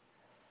bays.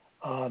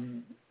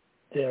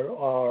 There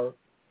are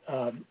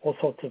all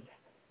sorts of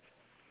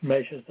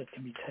measures that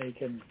can be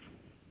taken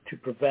to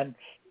prevent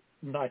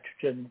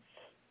nitrogen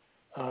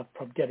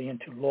from getting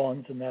into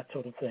lawns and that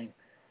sort of thing.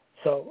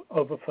 So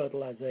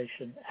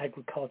over-fertilization,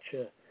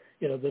 agriculture,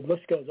 the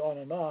list goes on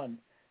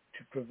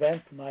to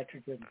prevent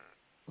nitrogen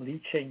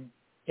leaching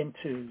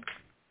into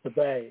the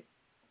bay.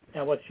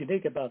 And what's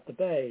unique about the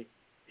bay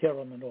here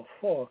on the North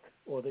Fork,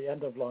 or the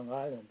end of Long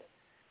Island,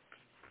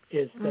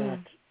 is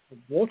that the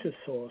water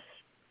source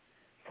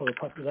for the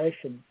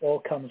population all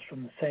comes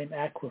from the same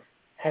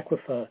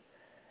aquifer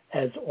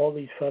as all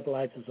these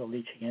fertilizers are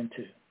leaching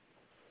into.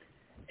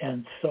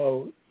 And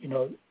so,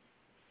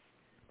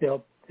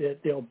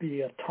 there'll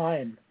be a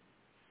time,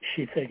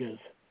 she figures,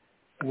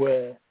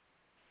 where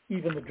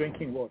even the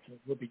drinking water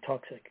will be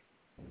toxic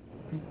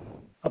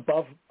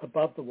above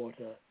the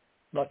water,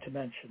 not to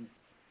mention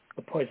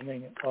the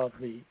poisoning of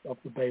the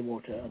bay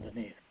water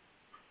underneath.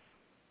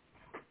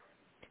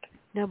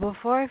 Now,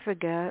 before I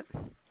forget,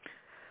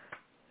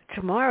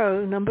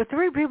 tomorrow, number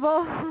 3,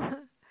 people,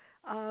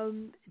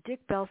 Dick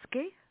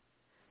Belsky,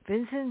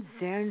 Vincent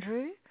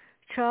Zandri,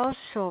 Charles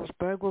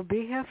Schulzberg will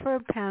be here for a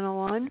panel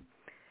on,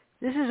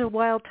 this is a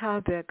wild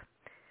topic,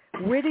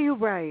 where do you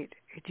write?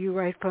 Do you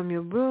write from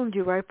your room? Do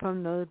you write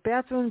from the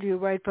bathroom? Do you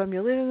write from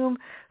your living room?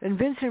 And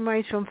Vincent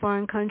writes from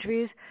foreign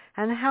countries.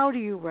 And how do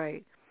you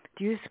write?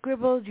 Do you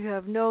scribble? Do you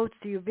have notes?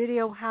 Do you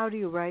video? How do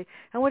you write?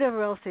 And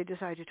whatever else they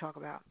decide to talk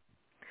about.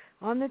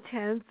 On the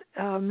 10th,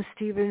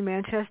 Stephen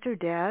Manchester,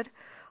 Dad.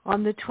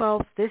 On the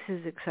 12th, this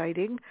is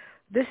exciting.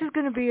 This is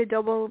going to be a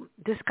double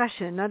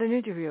discussion, not an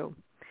interview.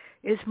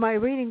 It's my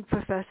reading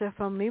professor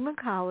from Lehman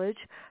College,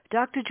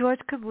 Dr.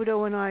 George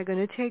Cavuto, and I are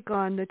going to take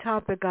on the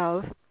topic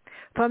of,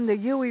 from the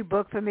Huey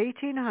book from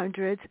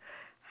 1800s,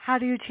 how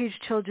do you teach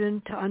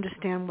children to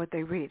understand what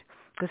they read?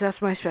 Because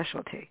that's my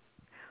specialty.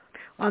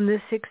 On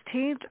the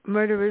 16th,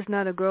 Murder is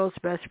Not a Girl's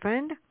Best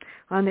Friend.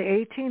 On the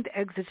 18th,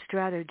 Exit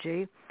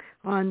Strategy.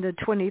 On the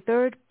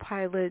 23rd,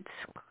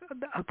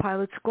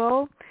 Pilot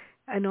Scroll.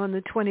 And on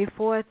the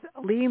 24th,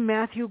 Lee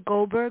Matthew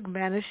Goldberg,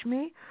 Manish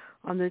Me.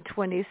 On the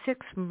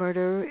 26th,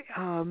 Murder,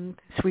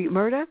 Sweet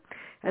Murder.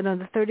 And on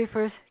the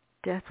 31st,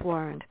 Death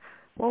Warrant.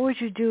 What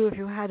would you do if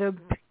you had to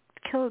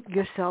kill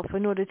yourself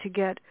in order to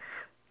get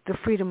the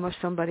freedom of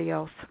somebody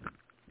else?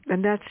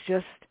 And that's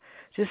just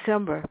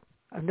December,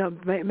 no,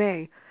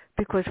 May,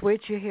 because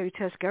wait till you hear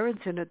Tess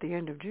Gerritsen at the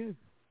end of June.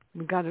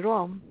 We got it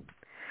all.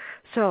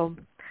 So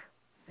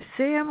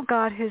Sam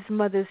got his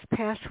mother's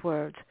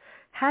passwords.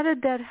 How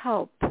did that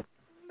help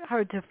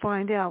her to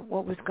find out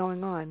what was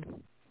going on?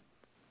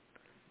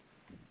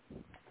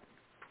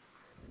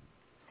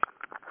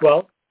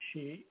 Well,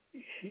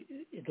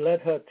 it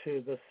led her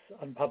to this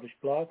unpublished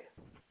blog,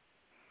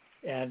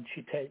 and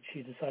she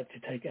decided to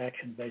take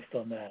action based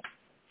on that.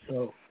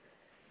 So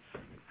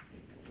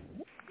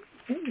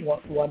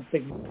one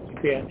thing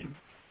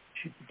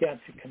she began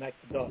to connect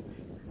the dots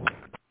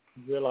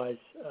and realize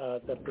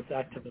that this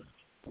activist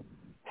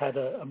had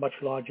a much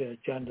larger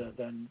agenda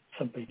than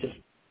simply just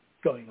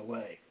going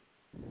away.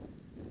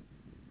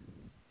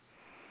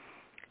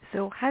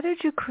 So how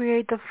did you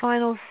create the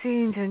final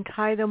scenes and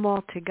tie them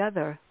all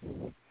together?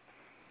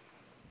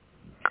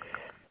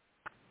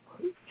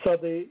 So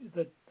the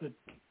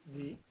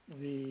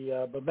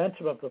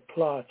momentum of the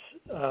plot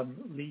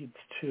leads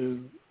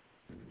to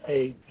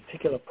a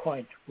particular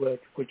point,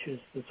 which is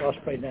this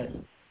osprey nest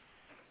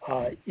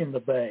in the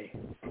bay,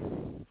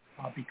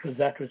 because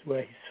that was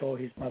where he saw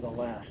his mother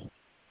last.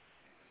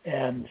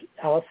 And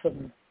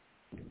Allison,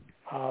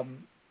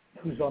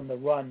 who's on the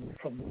run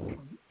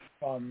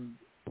from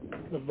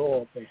the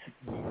law,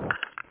 basically,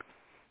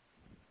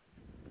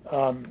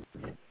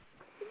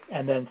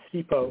 and then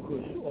Sipo,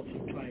 who's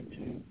also trying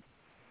to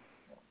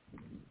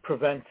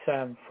prevent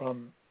Sam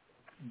from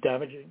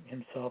damaging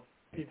himself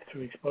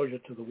through exposure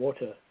to the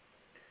water.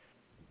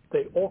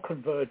 They all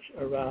converge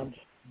around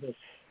this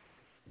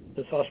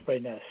osprey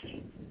nest,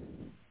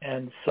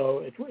 and so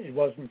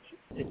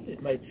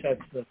it made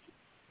sense that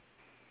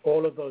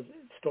all of those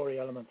story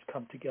elements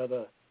come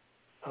together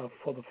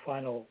for the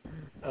final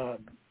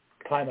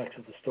climax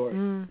of the story.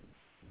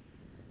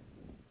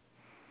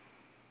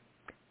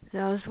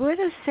 Now, where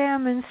does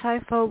Sam and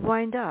Sifo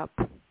wind up?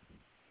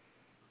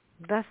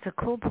 That's the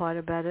cool part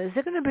about it. Is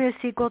there going to be a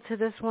sequel to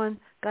this one?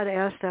 Got to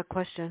ask that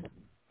question.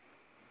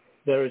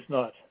 There is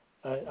not.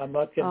 I'm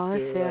not going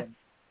to.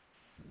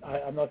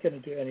 I'm not going to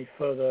do any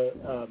further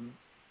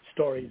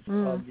stories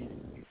on these.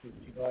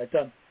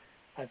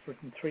 I've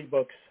written 3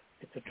 books.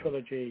 It's a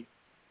trilogy.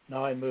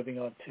 Now I'm moving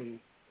on to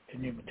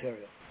new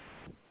material.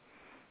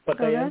 But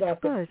they end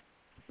up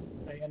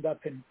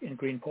in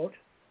Greenport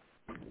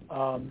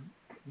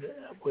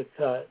with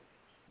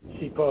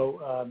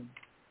Sipo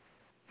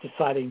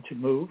deciding to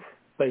move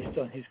based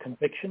on his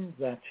conviction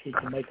that he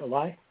can make a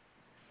lie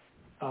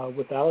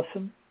with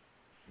Allison.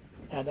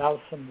 And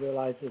Allison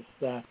realizes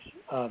that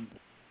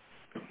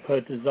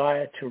her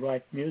desire to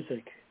write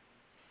music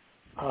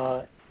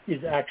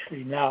is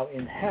actually now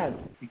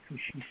enhanced because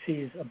she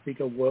sees a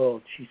bigger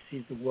world. She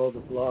sees the world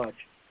at large.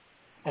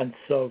 And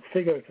so,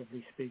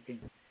 figuratively speaking,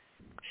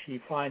 she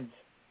finds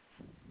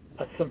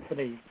a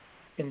symphony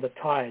in the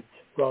tides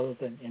rather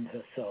than in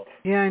herself.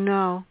 Yeah, I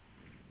know.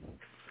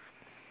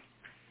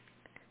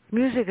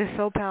 Music is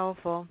so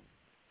powerful.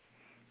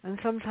 And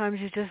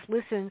sometimes you just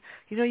listen.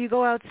 You know, you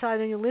go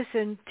outside and you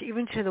listen,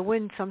 even to the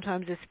wind.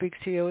 Sometimes it speaks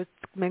to you. It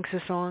makes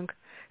a song.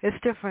 It's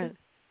different.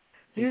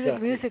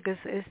 Exactly. Music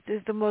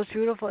is the most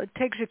beautiful. It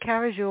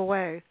carries you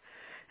away.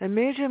 And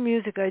major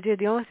music I did,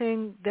 the only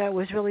thing that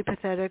was really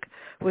pathetic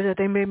was that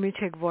they made me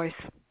take voice.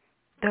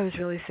 That was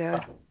really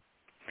sad.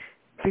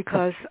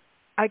 Because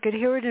I could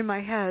hear it in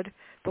my head,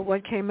 but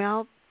what came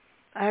out,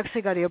 I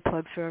actually got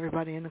earplugs for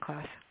everybody in the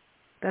class.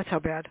 That's how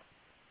bad.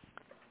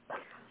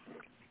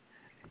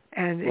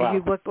 And wow.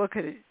 what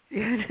could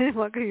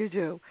you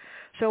do?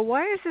 So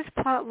why is this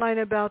plot line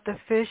about the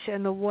fish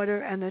and the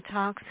water and the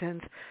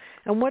toxins?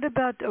 And what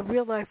about a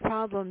real life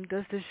problem?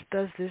 Does this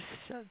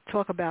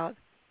talk about?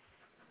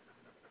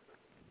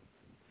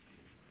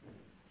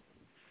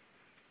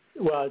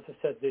 Well, as I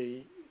said,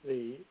 the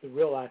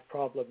real life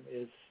problem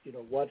is,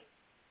 what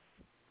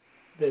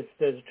there's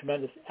a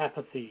tremendous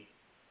apathy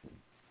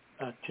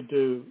to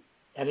do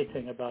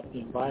anything about the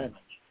environment,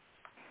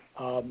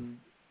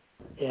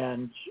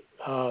 and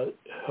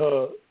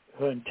her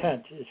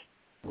intent is,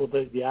 well,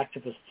 the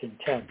activist's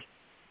intent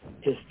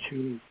is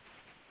to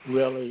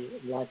really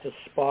light a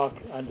spark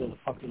under the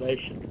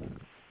population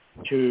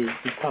to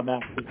become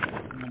active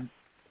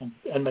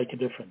and make a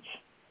difference.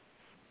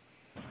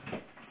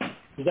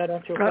 Does that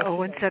answer your question? Uh-oh,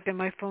 1 second.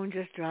 My phone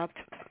just dropped.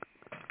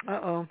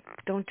 Uh-oh.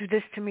 Don't do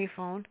this to me,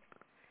 phone.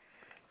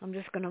 I'm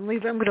just going to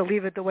leave it. I'm going to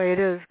leave it the way it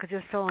is because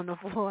it fell on the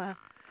floor.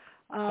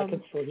 I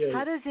can still hear you.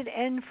 How does it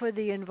end for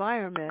the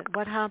environment?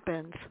 What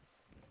happens?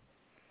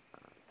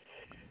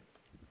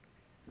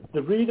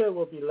 The reader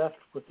will be left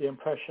with the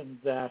impression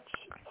that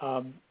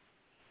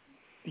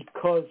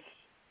because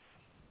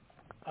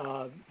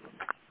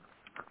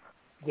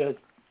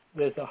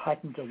there's a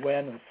heightened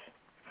awareness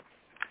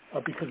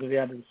because of the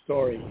end of the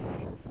story,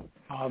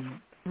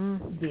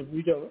 the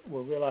reader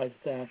will realize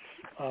that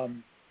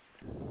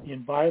the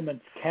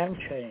environment can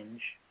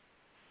change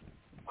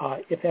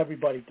if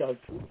everybody does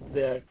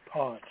their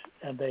part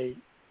and they,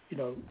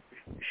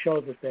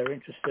 show that they're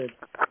interested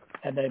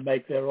and they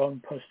make their own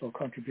personal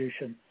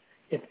contribution.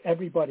 If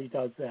everybody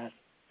does that,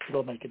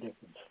 it'll make a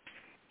difference.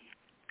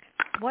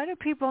 Why do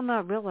people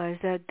not realize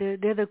that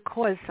they're the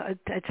cause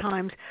at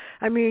times?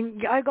 I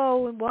mean, I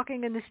go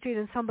walking in the street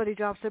and somebody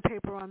drops a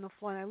paper on the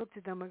floor, and I looked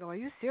at them and go, "Are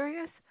you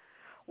serious?"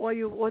 Or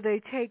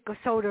they take a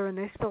soda and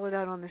they spill it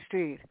out on the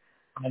street.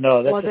 I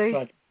know that's just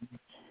right.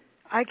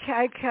 I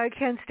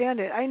can't stand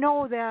it. I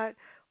know that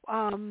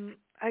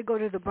I go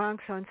to the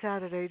Bronx on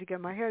Saturday to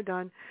get my hair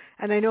done,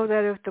 and I know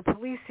that if the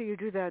police see you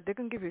do that, they're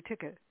going to give you a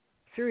ticket.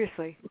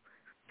 Seriously.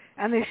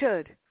 And they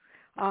should.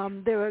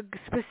 There are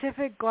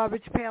specific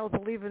garbage pails,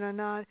 believe it or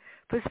not,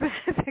 for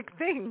specific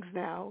things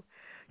now.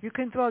 You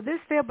can throw this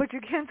there, but you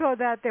can't throw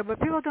that there.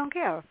 But people don't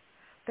care.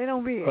 They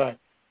don't read. Right.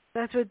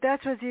 That's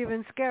what's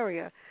even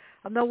scarier.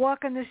 They'll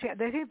walk in the street.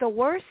 They think the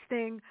worst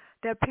thing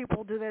that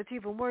people do that's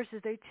even worse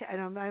is I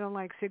don't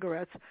like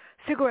cigarette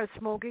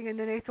smoking, and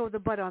then they throw the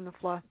butt on the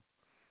floor,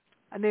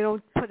 and they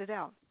don't put it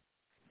out.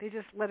 They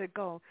just let it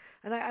go.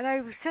 And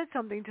I said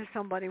something to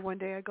somebody one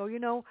day. I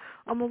go,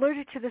 I'm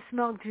allergic to the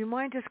smell. Do you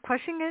mind just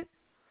crushing it?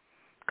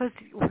 Because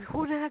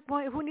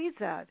who needs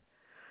that?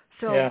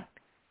 So yeah,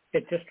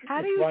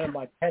 how do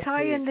you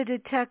tie in the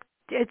detect?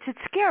 It's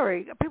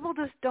scary. People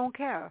just don't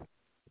care.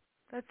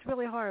 That's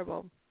really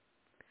horrible.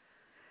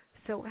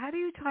 So how do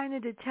you tie in the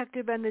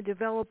detective and the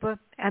developer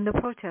and the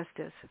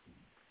protesters?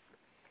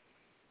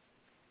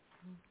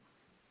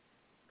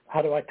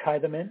 How do I tie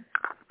them in?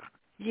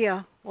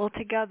 Yeah, all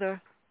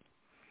together.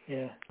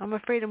 Yeah. I'm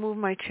afraid to move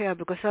my chair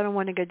because I don't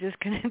want to get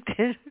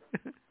disconnected.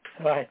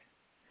 Right.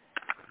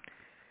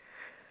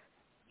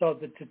 So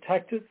the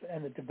detective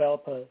and the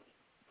developer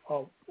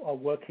are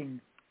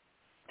working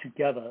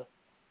together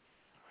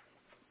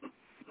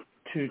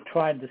to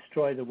try and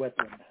destroy the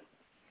wetland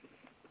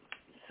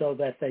so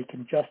that they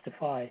can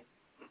justify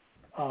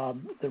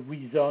the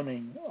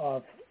rezoning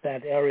of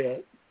that area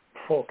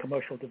for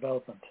commercial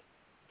development.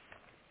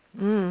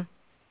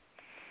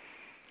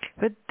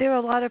 But there are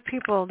a lot of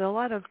people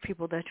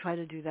that try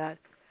to do that.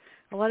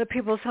 A lot of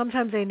people,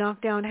 sometimes they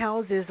knock down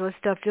houses or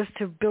stuff just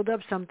to build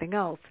up something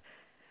else.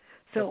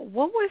 So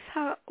what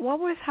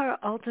was her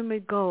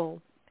ultimate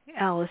goal,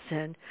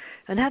 Allison?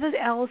 And how did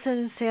Allison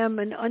and Sam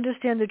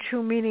understand the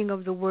true meaning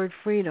of the word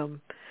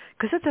freedom?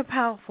 Because it's a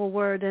powerful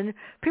word, and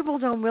people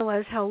don't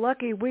realize how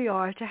lucky we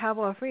are to have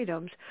our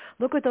freedoms.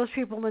 Look at those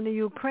people in the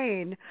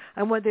Ukraine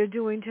and what they're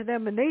doing to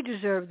them, and they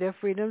deserve their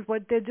freedoms.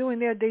 What they're doing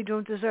there, they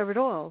don't deserve at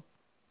all.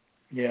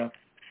 Yeah.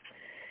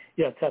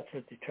 Yeah, it's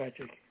absolutely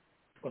tragic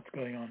what's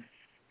going on.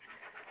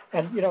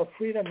 And,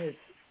 freedom is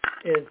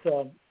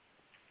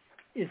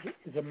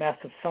a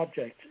massive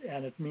subject,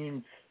 and it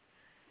means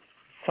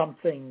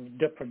something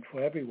different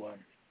for everyone.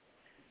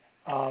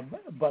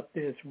 But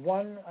there's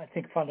one, I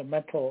think,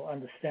 fundamental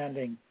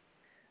understanding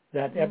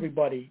that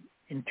everybody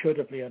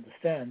intuitively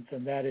understands,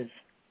 and that is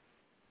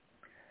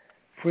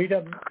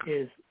freedom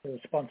is a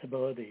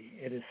responsibility.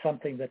 It is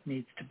something that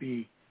needs to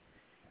be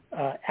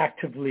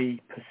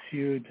actively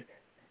pursued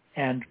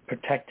and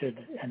protected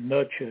and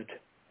nurtured.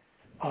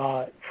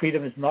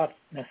 Freedom is not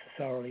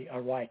necessarily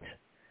a right.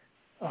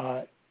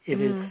 It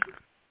is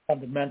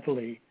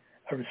fundamentally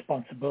a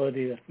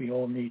responsibility that we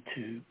all need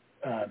to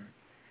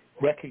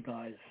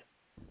recognize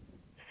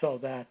so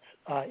that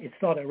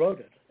it's not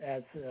eroded,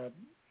 as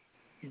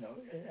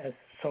as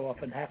so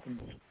often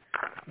happens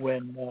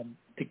when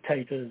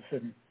dictators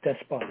and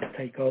despots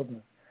take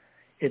over.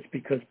 It's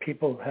because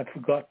people have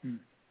forgotten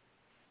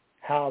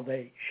how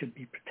they should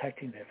be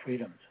protecting their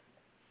freedoms.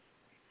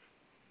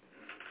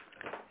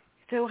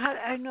 So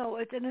I know,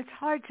 and it's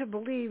hard to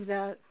believe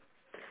that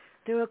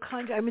there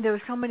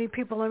were so many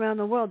people around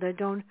the world that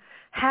don't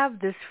have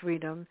this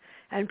freedom,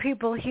 and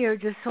people here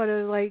just sort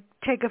of like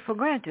take it for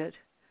granted.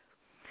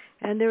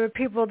 And there are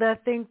people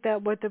that think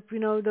that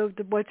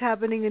what's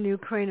happening in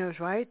Ukraine is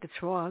right,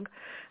 it's wrong,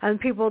 and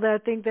people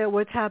that think that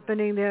what's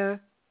happening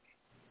there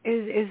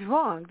is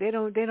wrong. They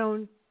don't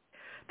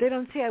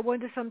see. I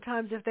wonder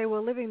sometimes if they were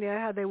living there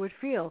how they would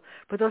feel.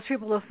 But those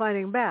people are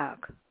fighting back.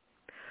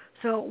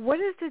 So, what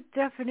is the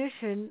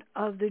definition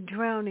of the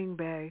drowning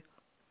bay?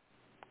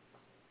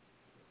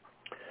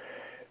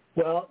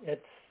 Well,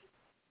 it's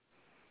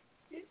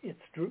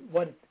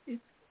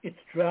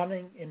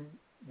drowning in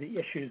the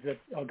issues that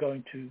are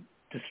going to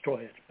destroy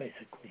it,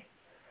 basically.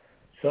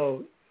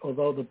 So,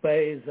 although the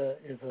bay is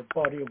a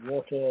body of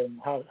water, and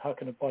how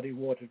can a body of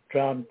water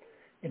drown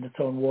in its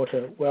own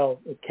water? Well,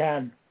 it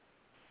can,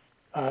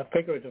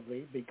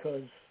 figuratively,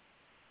 because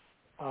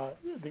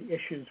the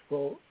issues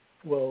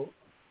will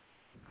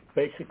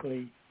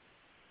basically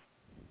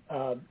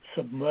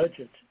submerge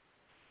it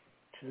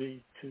to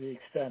the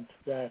extent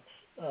that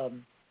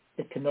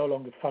it can no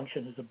longer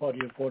function as a body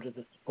of water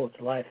that supports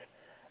life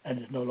and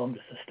is no longer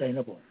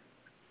sustainable.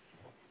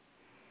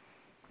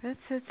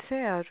 It's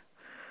sad.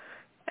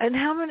 And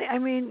how many? I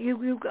mean,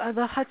 you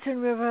the Hudson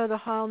River, the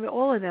Harlem,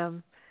 all of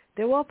them,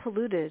 they're all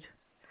polluted,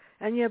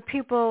 and you have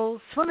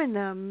people swim in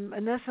them,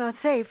 and that's not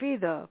safe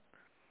either.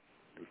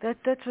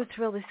 That's what's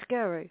really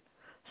scary.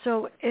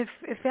 So if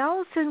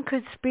Allison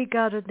could speak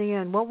out at the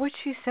end, what would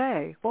she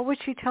say? What would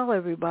she tell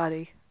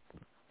everybody?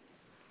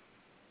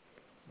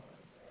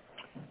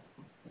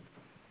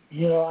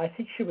 I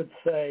think she would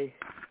say,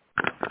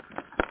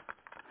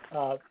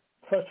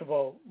 first of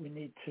all, we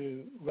need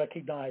to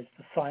recognize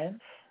the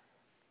science.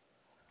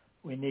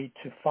 We need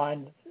to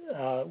find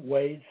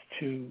ways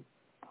to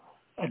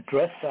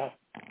address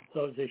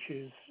those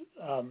issues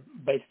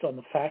based on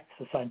the facts,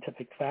 the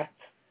scientific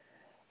facts,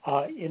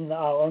 in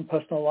our own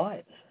personal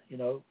lives.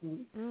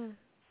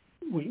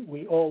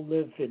 We all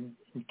live in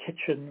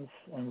kitchens,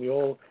 and we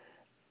all,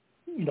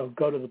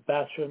 go to the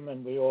bathroom,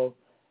 and we all,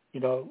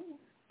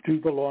 do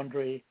the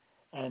laundry,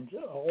 and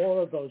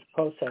all of those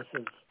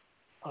processes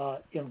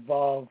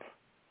involve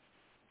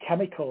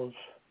chemicals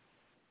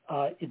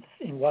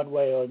in one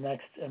way or the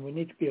next, and we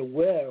need to be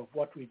aware of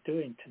what we're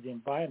doing to the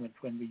environment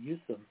when we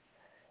use them.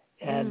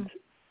 And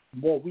the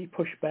more we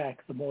push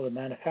back, the more the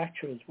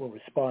manufacturers will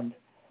respond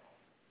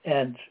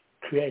and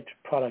create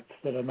products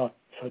that are not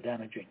so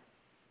damaging.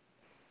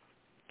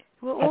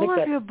 Well, all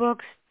of your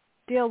books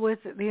deal with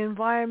the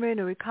environment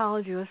or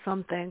ecology or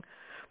something,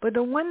 but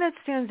the one that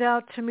stands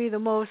out to me the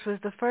most was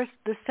the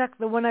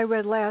one I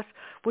read last,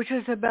 which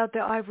was about the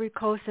Ivory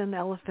Coast and the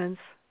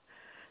elephants.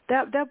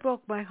 That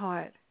broke my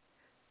heart.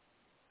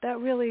 That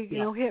really,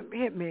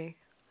 hit me.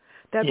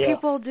 That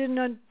people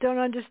don't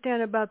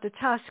understand about the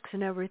tusks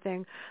and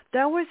everything.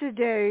 That was the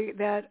day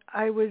that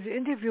I was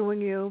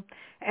interviewing you,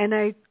 and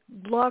I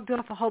logged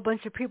off a whole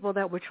bunch of people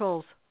that were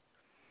trolls.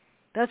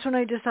 That's when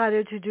I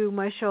decided to do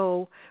my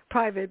show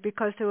private,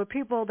 because there were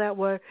people that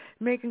were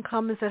making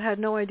comments that had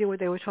no idea what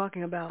they were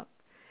talking about.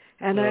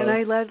 And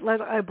I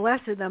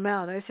blasted them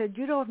out. I said,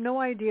 you don't have no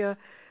idea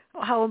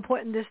how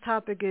important this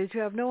topic is. You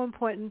have no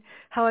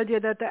idea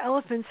that the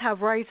elephants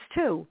have rights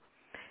too.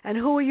 And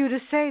who are you to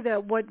say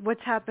that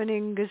what's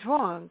happening is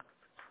wrong?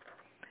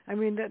 I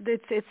mean,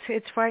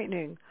 it's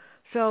frightening.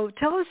 So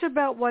tell us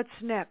about what's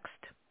next.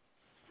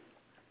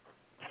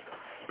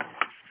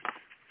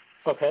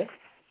 Okay.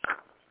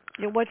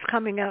 Yeah, what's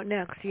coming out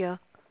next? Yeah.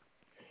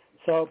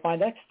 So my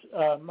next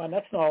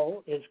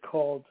novel is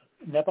called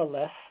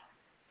Nevertheless.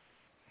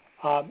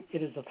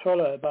 It is a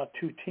thriller about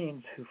two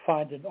teens who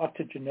find an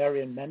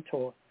octogenarian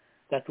mentor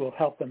that will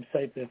help them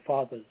save their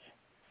fathers.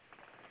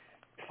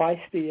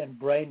 Feisty and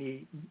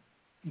brainy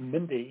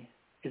Mindy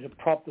has a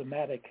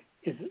problematic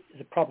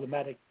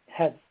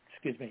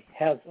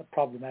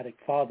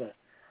father,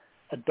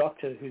 a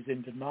doctor who's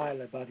in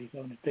denial about his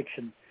own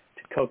addiction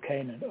to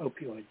cocaine and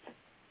opioids.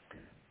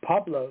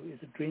 Pablo is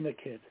a dreamer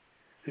kid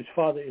whose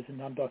father is an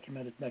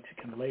undocumented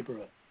Mexican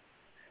laborer.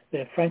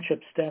 Their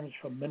friendship stems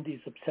from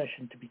Mindy's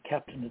obsession to be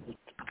captain of the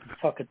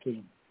soccer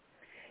team.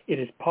 It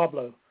is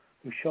Pablo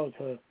who shows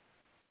her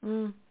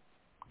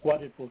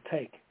what it will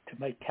take to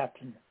make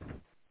captain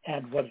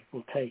and what it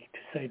will take to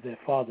save their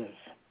fathers.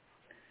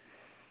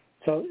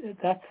 So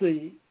that's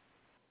the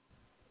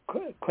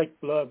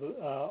quick blurb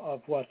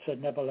of what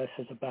Nevertheless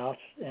is about,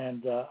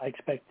 and I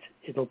expect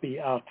it'll be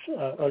out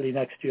early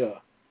next year.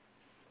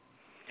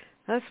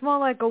 That's more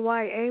like a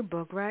YA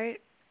book,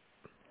 right?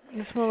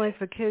 It's more like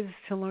for kids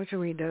to learn to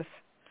read this.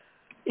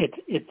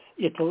 It's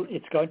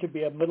going to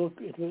be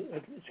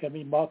it's going to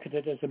be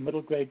marketed as a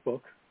middle grade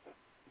book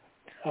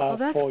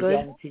for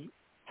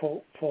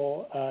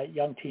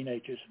young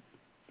teenagers.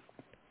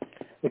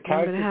 I'm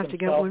going to have to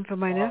get one for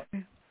my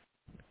nephew.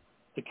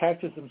 The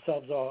characters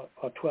themselves are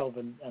 12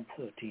 and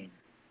 13.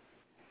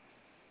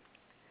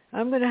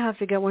 I'm going to have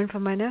to get one for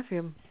my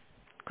nephew,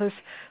 because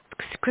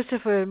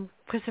Christopher's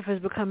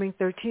becoming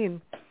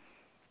 13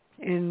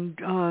 in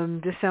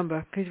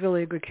December. He's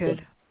really a good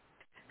kid.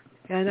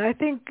 And I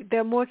think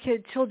that more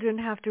children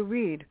have to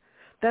read.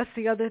 that's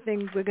the other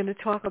thing we're going to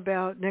talk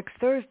about next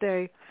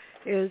Thursday,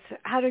 is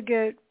how to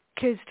get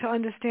kids to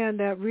understand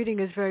that reading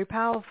is very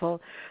powerful.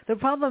 The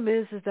problem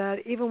is that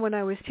even when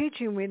I was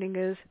teaching reading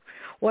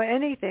or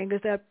anything,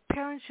 is that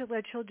parents should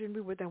let children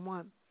read what they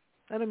want.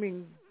 I don't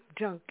mean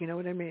junk, you know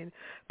what I mean,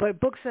 but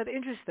books that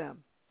interest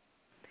them.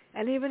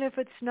 And even if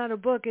it's not a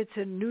book, it's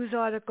a news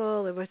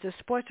article, if it's a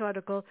sports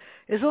article,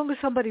 as long as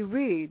somebody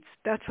reads,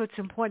 that's what's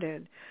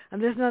important.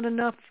 And there's not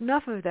enough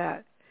of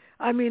that.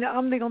 I mean,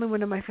 I'm the only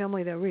one in my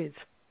family that reads.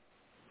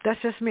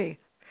 That's just me.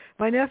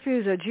 My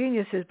nephews are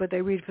geniuses, but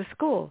they read for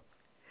school.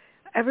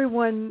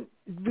 Everyone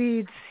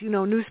reads,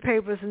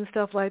 newspapers and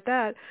stuff like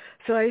that.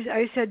 So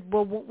I said,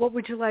 well, what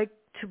would you like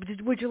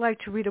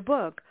to read a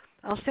book?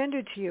 I'll send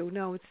it to you.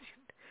 No, it's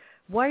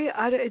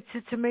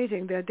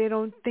amazing that they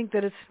don't think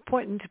that it's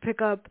important to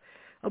pick up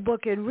a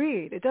book and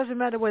read. It doesn't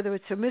matter whether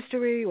it's a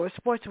mystery or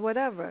sports or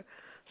whatever.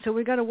 So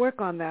we got to work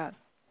on that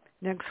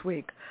next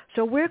week.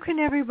 So where can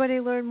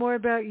everybody learn more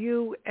about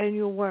you and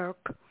your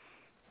work?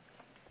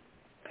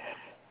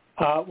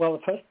 Well, the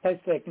first place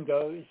they can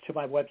go is to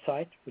my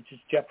website, which is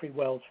Jeffrey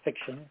Wells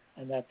Fiction,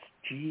 and that's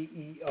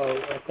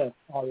GEOFFREY.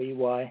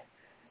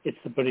 It's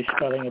the British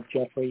spelling of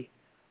Jeffrey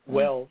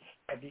Wells,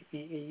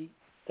 WEELLS,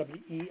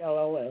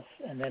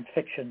 and then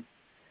fiction,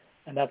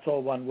 and that's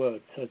all one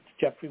word. So it's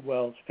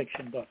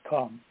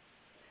jeffreywellsfiction.com.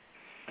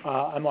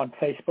 I'm on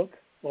Facebook,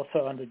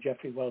 also under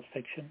Jeffrey Wells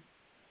Fiction.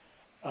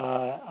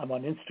 I'm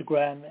on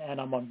Instagram, and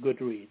I'm on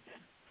Goodreads.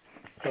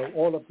 So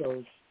all of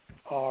those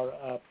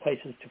are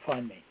places to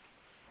find me.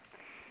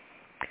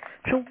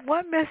 So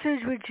what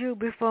message would you,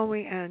 before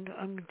we end,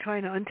 I'm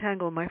trying to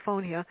untangle my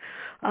phone here,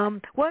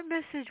 what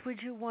message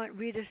would you want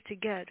readers to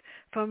get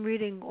from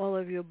reading all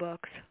of your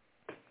books?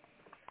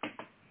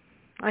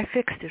 I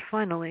fixed it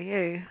finally,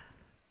 yay.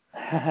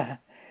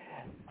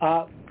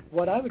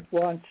 What I would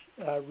want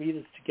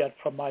readers to get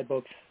from my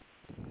books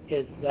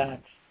is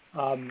that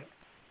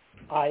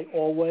I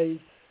always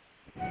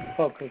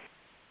focus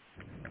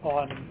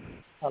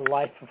on a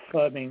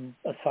life-affirming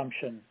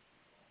assumption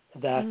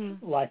that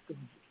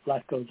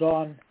life goes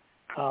on,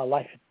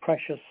 life is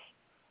precious,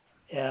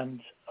 and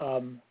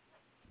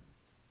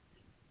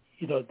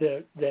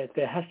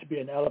there has to be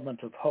an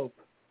element of hope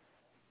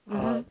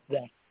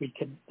that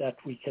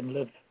we can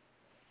live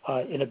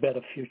in a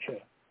better future.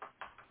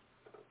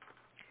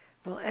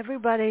 Well,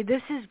 everybody,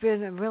 this has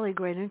been a really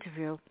great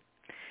interview,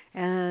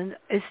 and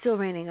it's still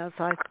raining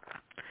outside.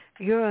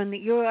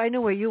 I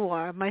know where you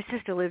are. My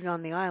sister lived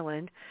on the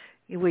island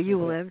where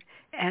you lived,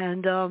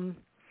 and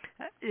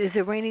is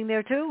it raining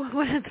there too?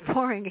 It's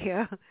pouring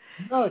here.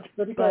 No, it's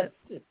pretty good.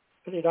 It's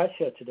pretty nice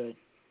here today.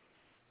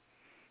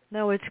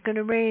 No, it's going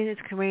to rain.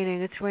 It's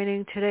raining. It's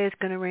raining today. It's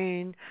going to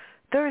rain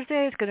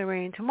Thursday. It's going to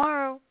rain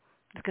tomorrow.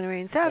 It's going to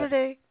rain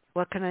Saturday. Yeah.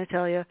 What can I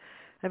tell you?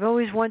 I've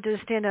always wanted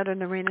to stand out in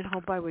the rain and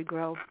hope I would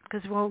grow,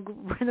 because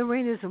the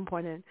rain is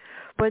important.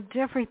 But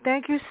Jeffrey,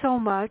 thank you so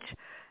much.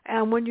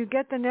 And when you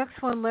get the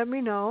next one, let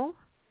me know.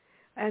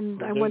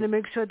 And I want to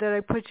make sure that I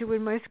put you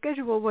in my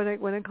schedule when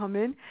I come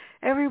in.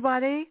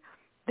 Everybody,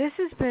 this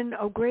has been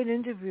a great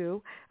interview,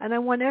 and I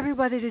want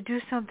everybody to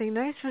do something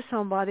nice for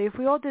somebody. If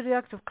we all did an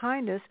act of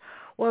kindness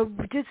or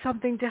did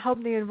something to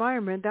help the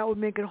environment, that would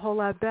make it a whole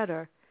lot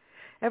better.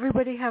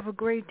 Everybody have a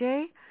great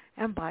day,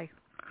 and bye.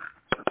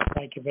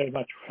 Thank you very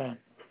much, Fran.